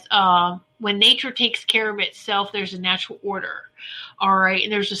as when nature takes care of itself. There's a natural order, all right,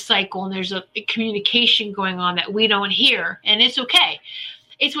 and there's a cycle, and there's a communication going on that we don't hear, and it's okay.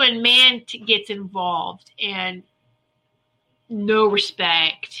 It's when man gets involved and no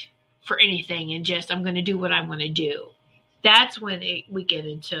respect for anything and just, I'm going to do what I'm going to do. That's when we get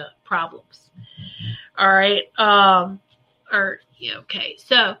into problems. All right. Okay.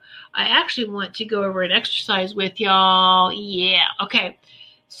 So I actually want to go over an exercise with y'all. Yeah. Okay.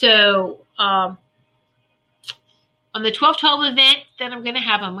 So on the 12-12 event that I'm going to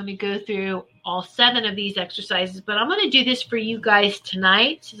have, I'm going to go through all 7 of these exercises, but I'm going to do this for you guys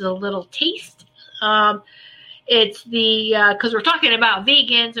tonight. This is a little taste. It's because we're talking about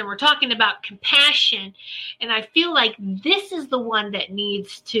vegans and we're talking about compassion. And I feel like this is the one that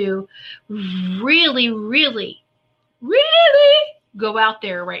needs to really, really, really go out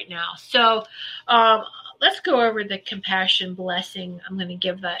there right now. So let's go over the compassion blessing. I'm going to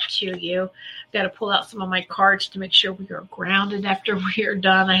give that to you. I've got to pull out some of my cards to make sure we are grounded after we are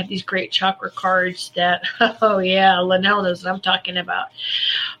done. I have these great chakra cards that, oh yeah, Lynelle knows what I'm talking about.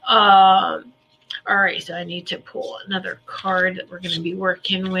 All right, so I need to pull another card that we're going to be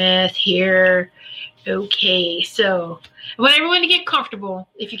working with here. Okay, so I want everyone to get comfortable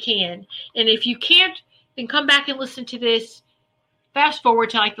if you can. And if you can't, then come back and listen to this. Fast forward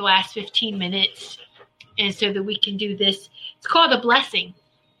to like the last 15 minutes. And so that we can do this. It's called a blessing.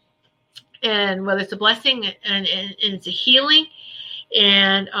 And whether it's a blessing and it's a healing.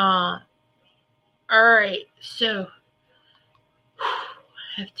 And all right, so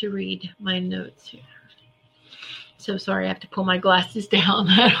I have to read my notes here. So sorry, I have to pull my glasses down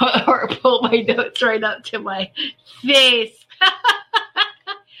or pull my notes right up to my face.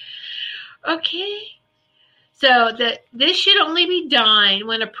 Okay. So this should only be done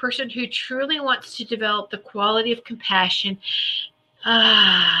when a person who truly wants to develop the quality of compassion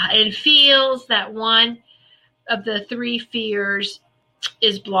and feels that one of the three fears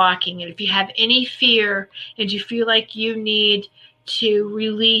is blocking it. If you have any fear and you feel like you need to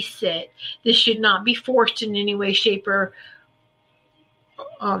release it, this should not be forced in any way, shape, or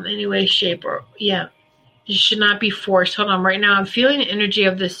yeah. It should not be forced. Hold on. Right now, I'm feeling the energy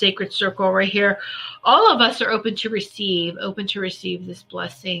of the sacred circle right here. All of us are open to receive this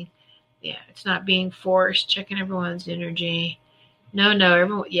blessing. Yeah, it's not being forced. Checking everyone's energy. No,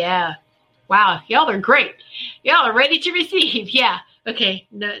 everyone. Yeah. Wow, y'all are great. Y'all are ready to receive. Yeah. Okay.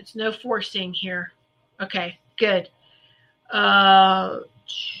 No, it's no forcing here. Okay, good. And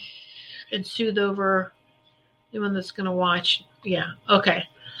soothe over anyone that's going to watch. Yeah. Okay.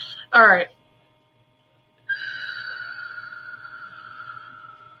 All right.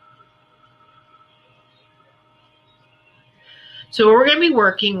 So what we're going to be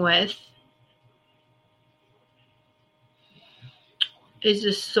working with is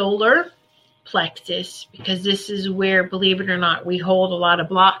the solar plexus, because this is where, believe it or not, we hold a lot of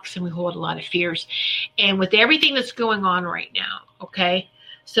blocks and we hold a lot of fears. And with everything that's going on right now, okay?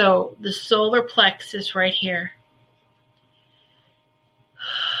 So the solar plexus right here,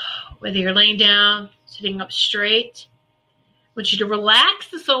 whether you're laying down, sitting up straight, I want you to relax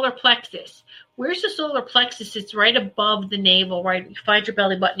the solar plexus. Where's the solar plexus? It's right above the navel, right? You find your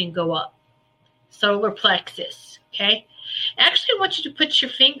belly button and go up. Solar plexus, okay? Actually, I want you to put your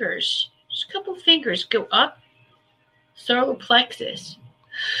fingers, just a couple of fingers, go up. Solar plexus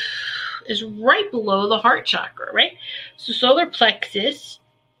is right below the heart chakra, right? So solar plexus,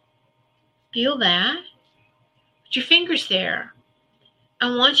 feel that. Put your fingers there.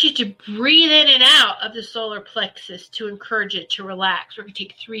 I want you to breathe in and out of the solar plexus to encourage it to relax. We're going to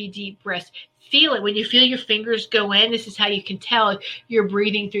take 3 deep breaths. Feel it. When you feel your fingers go in, this is how you can tell you're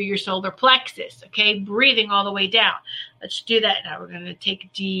breathing through your solar plexus, okay? Breathing all the way down. Let's do that now. We're going to take a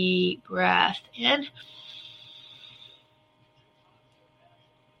deep breath in.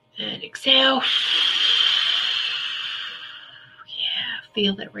 And exhale. Yeah,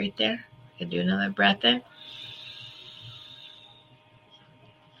 feel that right there. I can do another breath in.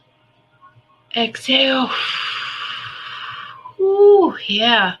 Exhale. Ooh,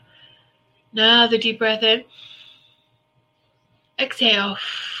 yeah. Another deep breath in. Exhale.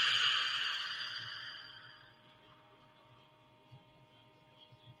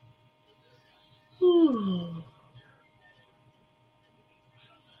 Ooh.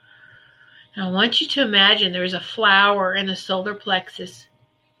 Now I want you to imagine there's a flower in the solar plexus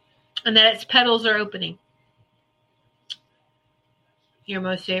and that its petals are opening. Your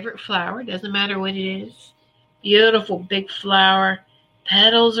most favorite flower, doesn't matter what it is. Beautiful big flower.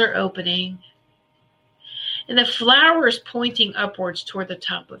 Petals are opening. And the flower is pointing upwards toward the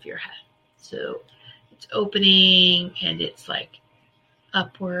top of your head. So it's opening and it's like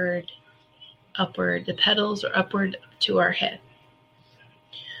upward, upward. The petals are upward to our head.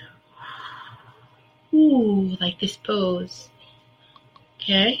 Ooh, like this pose.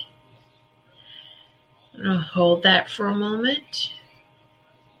 Okay. I'm going to hold that for a moment.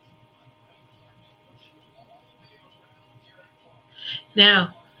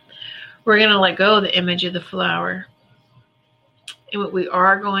 Now, we're going to let go of the image of the flower. And what we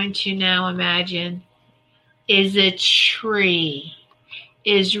are going to now imagine is a tree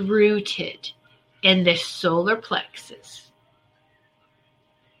is rooted in the solar plexus.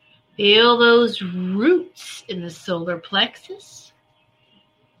 Feel those roots in the solar plexus.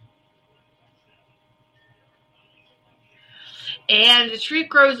 And the tree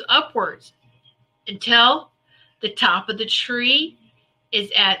grows upwards until the top of the tree is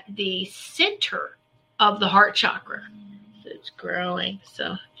at the center of the heart chakra. So it's growing.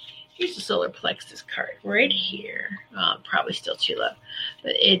 So Here's the solar plexus card right here. Probably still too low.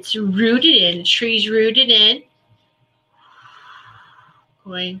 But it's rooted in. The tree's rooted in.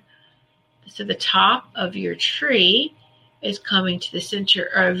 Going to the top of your tree is coming to the center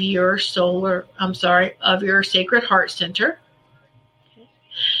of your of your sacred heart center. Okay.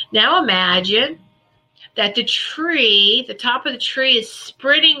 Now imagine that the top of the tree is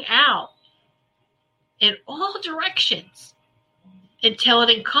spreading out in all directions until it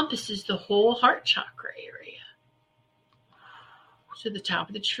encompasses the whole heart chakra area. So the top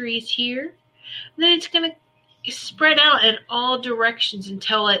of the tree is here. And then it's going to spread out in all directions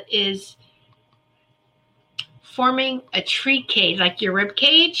until it is forming a tree cage, like your rib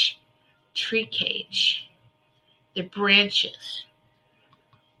cage, tree cage. The branches.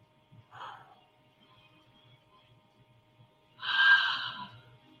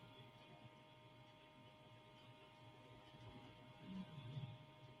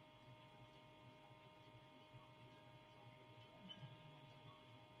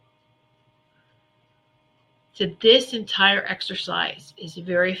 So this entire exercise is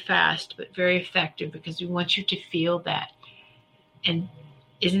very fast but very effective because we want you to feel that. And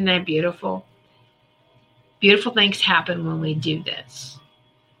isn't that beautiful? Beautiful things happen when we do this.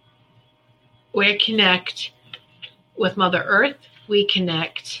 We connect with Mother Earth. We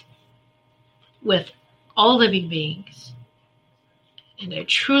connect with all living beings. And I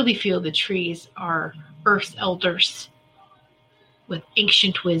truly feel the trees are Earth's elders with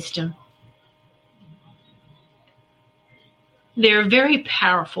ancient wisdom. They're a very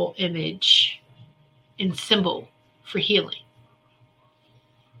powerful image and symbol for healing.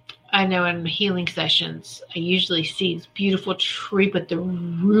 I know in healing sessions, I usually see this beautiful tree, but the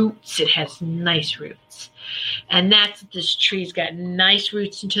roots, it has nice roots. And this tree's got nice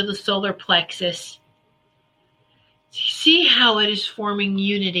roots into the solar plexus. See how it is forming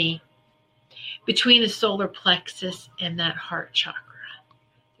unity between the solar plexus and that heart chakra,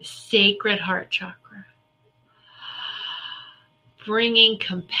 the sacred heart chakra. Bringing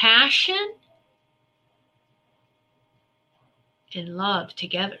compassion and love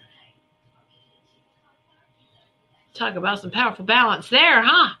together. Talk about some powerful balance there,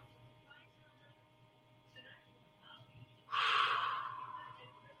 huh?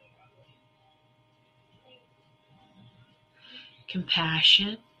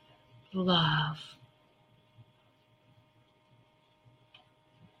 Compassion, love.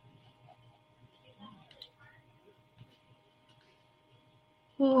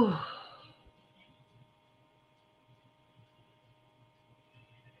 Ooh.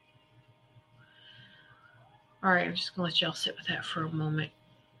 All right, I'm just going to let y'all sit with that for a moment.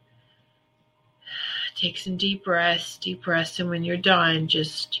 Take some deep breaths, and when you're done,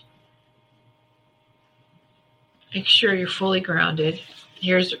 just make sure you're fully grounded.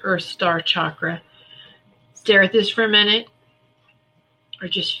 Here's the Earth Star Chakra. Stare at this for a minute, or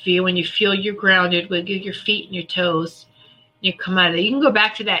just feel, when you feel you're grounded, wiggle your feet and your toes. You come out of it. You can go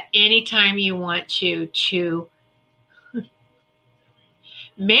back to that anytime you want to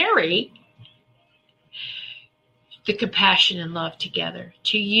marry the compassion and love together,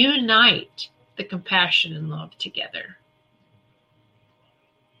 to unite the compassion and love together.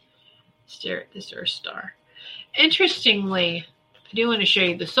 Stare at this Earth Star. Interestingly, I do want to show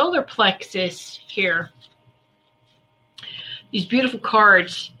you the solar plexus here. These beautiful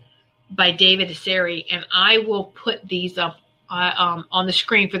cards by David Asari, and I will put these up on the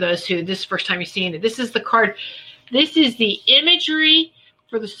screen for those who, this is the first time you're seeing it. This is the card. This is the imagery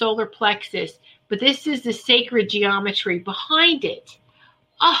for the solar plexus, but this is the sacred geometry behind it.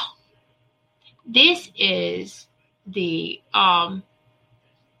 Oh, this is the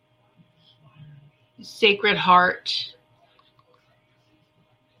Sacred Heart,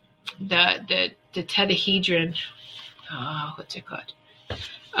 the tetrahedron. What's it called?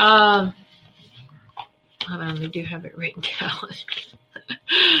 Hold on, I do have it written down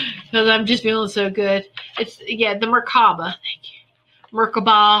because I'm just feeling so good. It's the Merkaba. Thank you.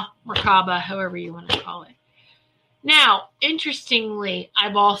 Merkaba, however you want to call it. Now, interestingly,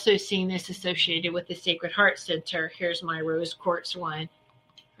 I've also seen this associated with the Sacred Heart Center. Here's my rose quartz one,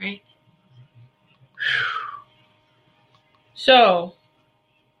 right? So,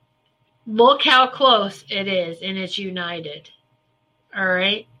 look how close it is, and it's united. All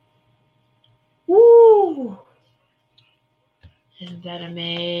right? Woo! Isn't that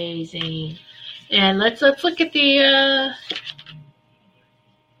amazing? And let's look at the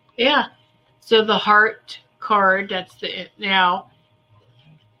so the heart card, that's now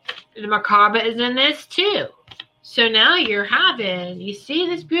the Merkaba is in this too. So now you're having, you see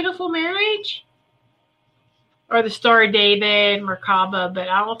this beautiful marriage? or the Star of David, Merkaba, but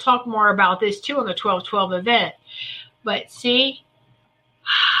I will talk more about this too on the 12-12 event. But see,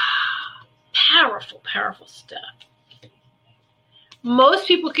 powerful, powerful stuff. Most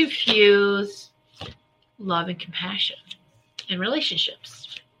people confuse love and compassion in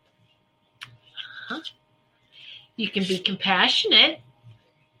relationships. You can be compassionate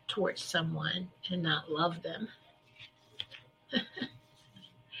towards someone and not love them.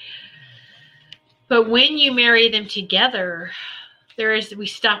 But when you marry them together, we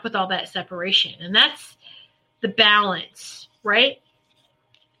stop with all that separation. And that's the balance, right?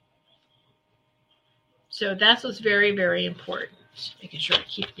 So that's what's very, very important. Making sure I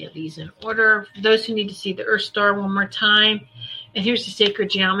keep these in order. For those who need to see the Earth Star one more time. And here's the sacred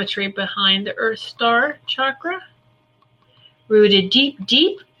geometry behind the Earth Star chakra. Rooted deep,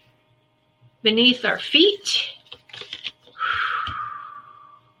 deep beneath our feet.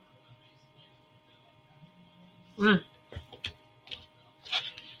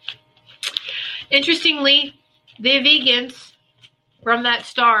 Interestingly, the vegans from that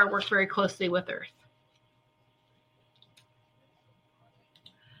star work very closely with Earth.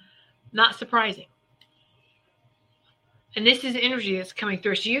 Not surprising. And this is energy that's coming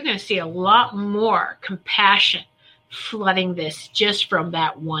through. So you're going to see a lot more compassion flooding this just from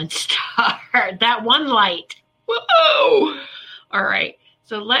that one star, that one light. Whoa! All right.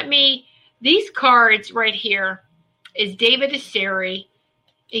 So these cards right here is David Asari.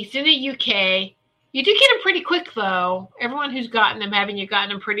 He's in the UK. You do get them pretty quick, though. Everyone who's gotten them, haven't you gotten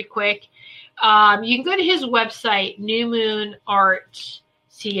them pretty quick? You can go to his website, New Moon Art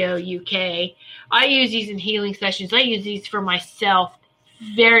CO UK. I use these in healing sessions. I use these for myself.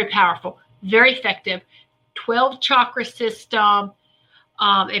 Very powerful, very effective. 12 chakra system.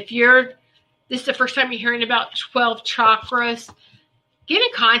 If this is the first time you're hearing about 12 chakras, get in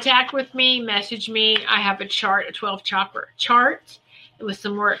contact with me, message me. I have a 12 chakra chart with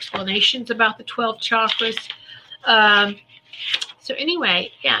some more explanations about the 12 chakras. So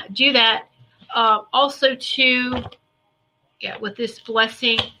anyway, yeah, do that. Also too, with this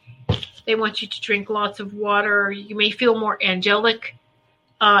blessing, they want you to drink lots of water. You may feel more angelic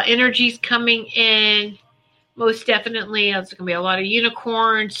energies coming in. Most definitely, there's going to be a lot of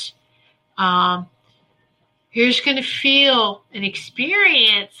unicorns. You're just going to feel and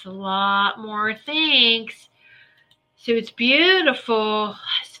experience a lot more things. So it's beautiful.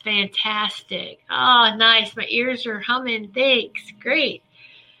 It's fantastic. Oh, nice. My ears are humming. Thanks. Great.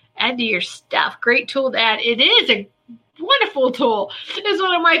 Add to your stuff. Great tool to add. It is a wonderful tool. It's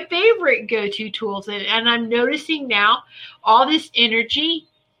one of my favorite go-to tools. And I'm noticing now all this energy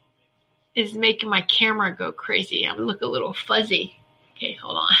is making my camera go crazy. I look a little fuzzy. Okay,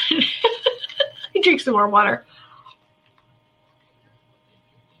 hold on. Let me drink some more water.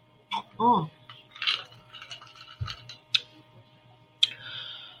 Oh.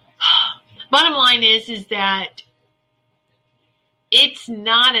 Bottom line is that it's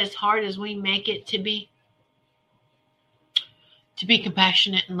not as hard as we make it to be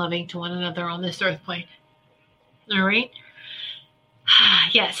compassionate and loving to one another on this earth plane. All right?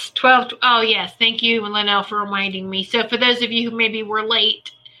 Yes, 12. Oh, yes. Thank you, Linnell, for reminding me. So for those of you who maybe were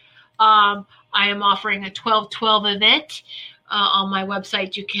late, I am offering a 12-12 event on my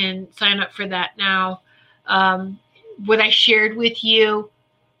website. You can sign up for that now. What I shared with you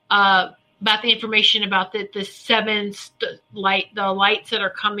about the information about the seven the lights that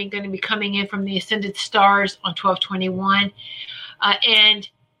are going to be coming in from the ascended stars on 12/21, and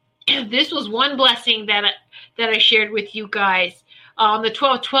this was one blessing that I shared with you guys on the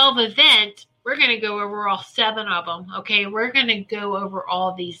 12/12 event. We're going to go over all 7 of them. Okay, we're going to go over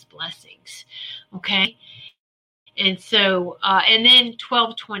all these blessings. Okay, and so and then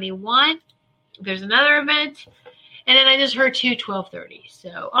 12/21, there's another event. And then I just heard 12:30.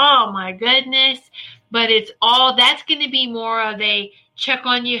 So, oh my goodness. But that's going to be more of a check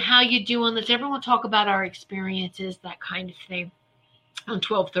on you, how you doing. Let's everyone talk about our experiences, that kind of thing on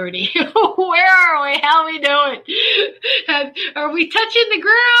 12:30. Where are we? How are we doing? Are we touching the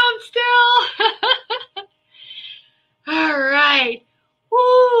ground still? All right.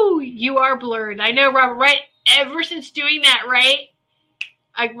 Woo, you are blurred. I know, Robert, right? Ever since doing that, right?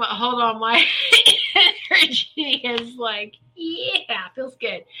 Hold on, my energy is like, yeah, feels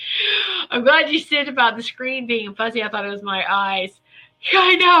good. I'm glad you said about the screen being fuzzy. I thought it was my eyes. Yeah,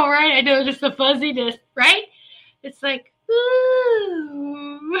 I know, right? I noticed the fuzziness, right? It's like,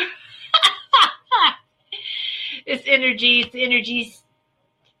 ooh. This energy's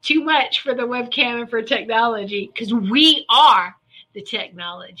too much for the webcam and for technology, because we are the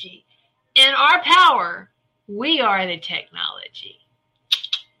technology. In our power, we are the technology.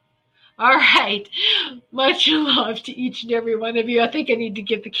 All right. Much love to each and every one of you. I think I need to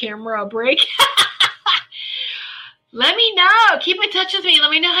give the camera a break. Let me know. Keep in touch with me.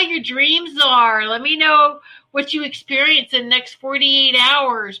 Let me know how your dreams are. Let me know what you experience in the next 48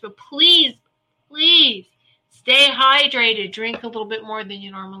 hours. But please, please stay hydrated. Drink a little bit more than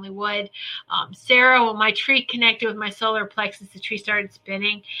you normally would. Sarah, when my tree connected with my solar plexus, the tree started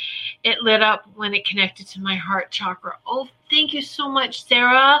spinning. It lit up when it connected to my heart chakra. Oh, thank you so much,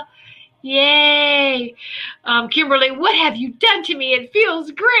 Sarah. Yay. Kimberly, what have you done to me? It feels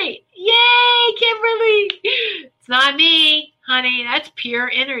great. Yay, Kimberly. It's not me, honey. That's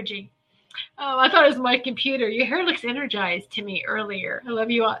pure energy. Oh, I thought it was my computer. Your hair looks energized to me earlier. I love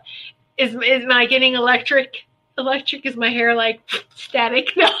you all. Is my getting electric? Electric? Is my hair like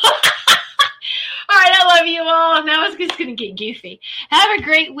static? No. All right, I love you all. Now it's just going to get goofy. Have a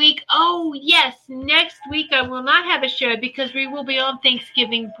great week. Oh, yes, next week I will not have a show because we will be on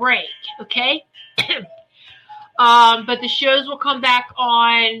Thanksgiving break, okay? But the shows will come back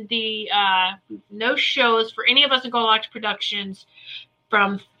on the no shows for any of us in Golden Locks Productions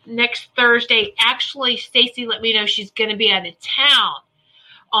from next Thursday. Actually, Stacy let me know she's going to be out of town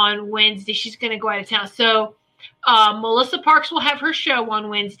on Wednesday. She's going to go out of town. So Melissa Parks will have her show on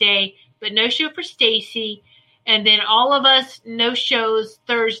Wednesday, but no show for Stacy. And then all of us, no shows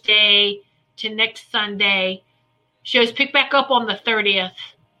Thursday to next Sunday. Shows pick back up on the 30th.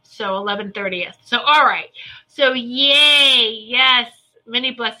 So 11/30th. So, all right. So, yay. Yes.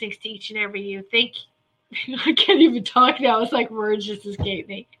 Many blessings to each and every you. Thank you. I can't even talk now. It's like words just escape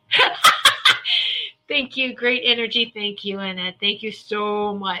me. Thank you. Great energy. Thank you, Annette. Thank you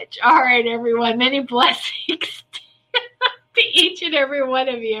so much. All right, everyone. Many blessings to each and every one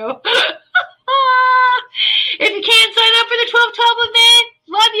of you. If you can't sign up for the 12/12 event,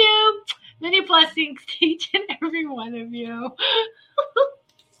 love you. Many blessings to each and every one of you.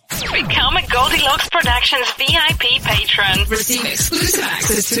 Become a Goldilocks Productions VIP patron. Receive exclusive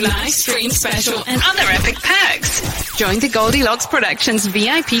access to live stream special and other epic perks. Join the Goldilocks Productions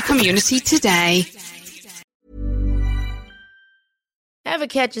VIP community today. Ever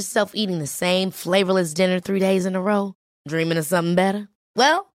catch yourself eating the same flavorless dinner 3 days in a row? Dreaming of something better?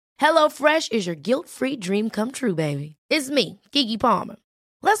 Well, HelloFresh is your guilt-free dream come true, baby. It's me, Keke Palmer.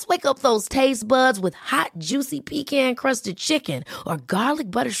 Let's wake up those taste buds with hot, juicy pecan-crusted chicken or garlic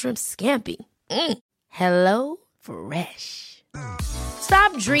butter shrimp scampi. Hello Fresh.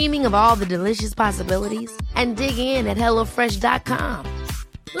 Stop dreaming of all the delicious possibilities and dig in at HelloFresh.com.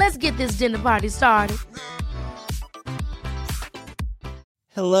 Let's get this dinner party started.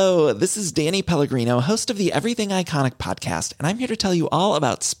 Hello, this is Danny Pellegrino, host of the Everything Iconic podcast, and I'm here to tell you all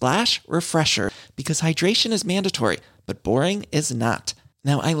about Splash Refresher, because hydration is mandatory, but boring is not.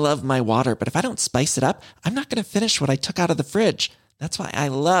 Now, I love my water, but if I don't spice it up, I'm not going to finish what I took out of the fridge. That's why I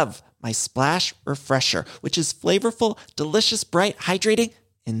love my Splash Refresher, which is flavorful, delicious, bright, hydrating,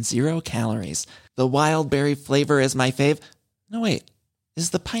 and 0 calories. The wild berry flavor is my fave. No, wait.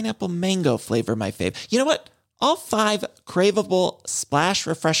 Is the pineapple mango flavor my fave? You know what? All 5 craveable Splash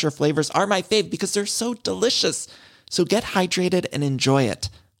Refresher flavors are my fave because they're so delicious. So get hydrated and enjoy it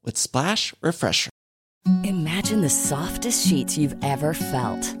with Splash Refresher. Imagine the softest sheets you've ever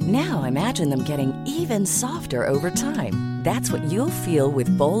felt. Now imagine them getting even softer over time. That's what you'll feel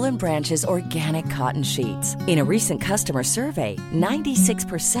with Boll & Branch's organic cotton sheets. In a recent customer survey,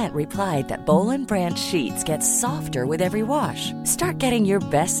 96% replied that Boll & Branch sheets get softer with every wash. Start getting your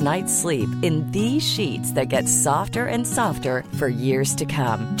best night's sleep in these sheets that get softer and softer for years to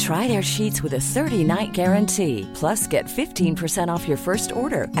come. Try their sheets with a 30-night guarantee. Plus, get 15% off your first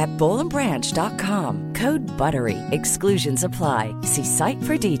order at bollandbranch.com. Code BUTTERY. Exclusions apply. See site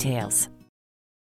for details.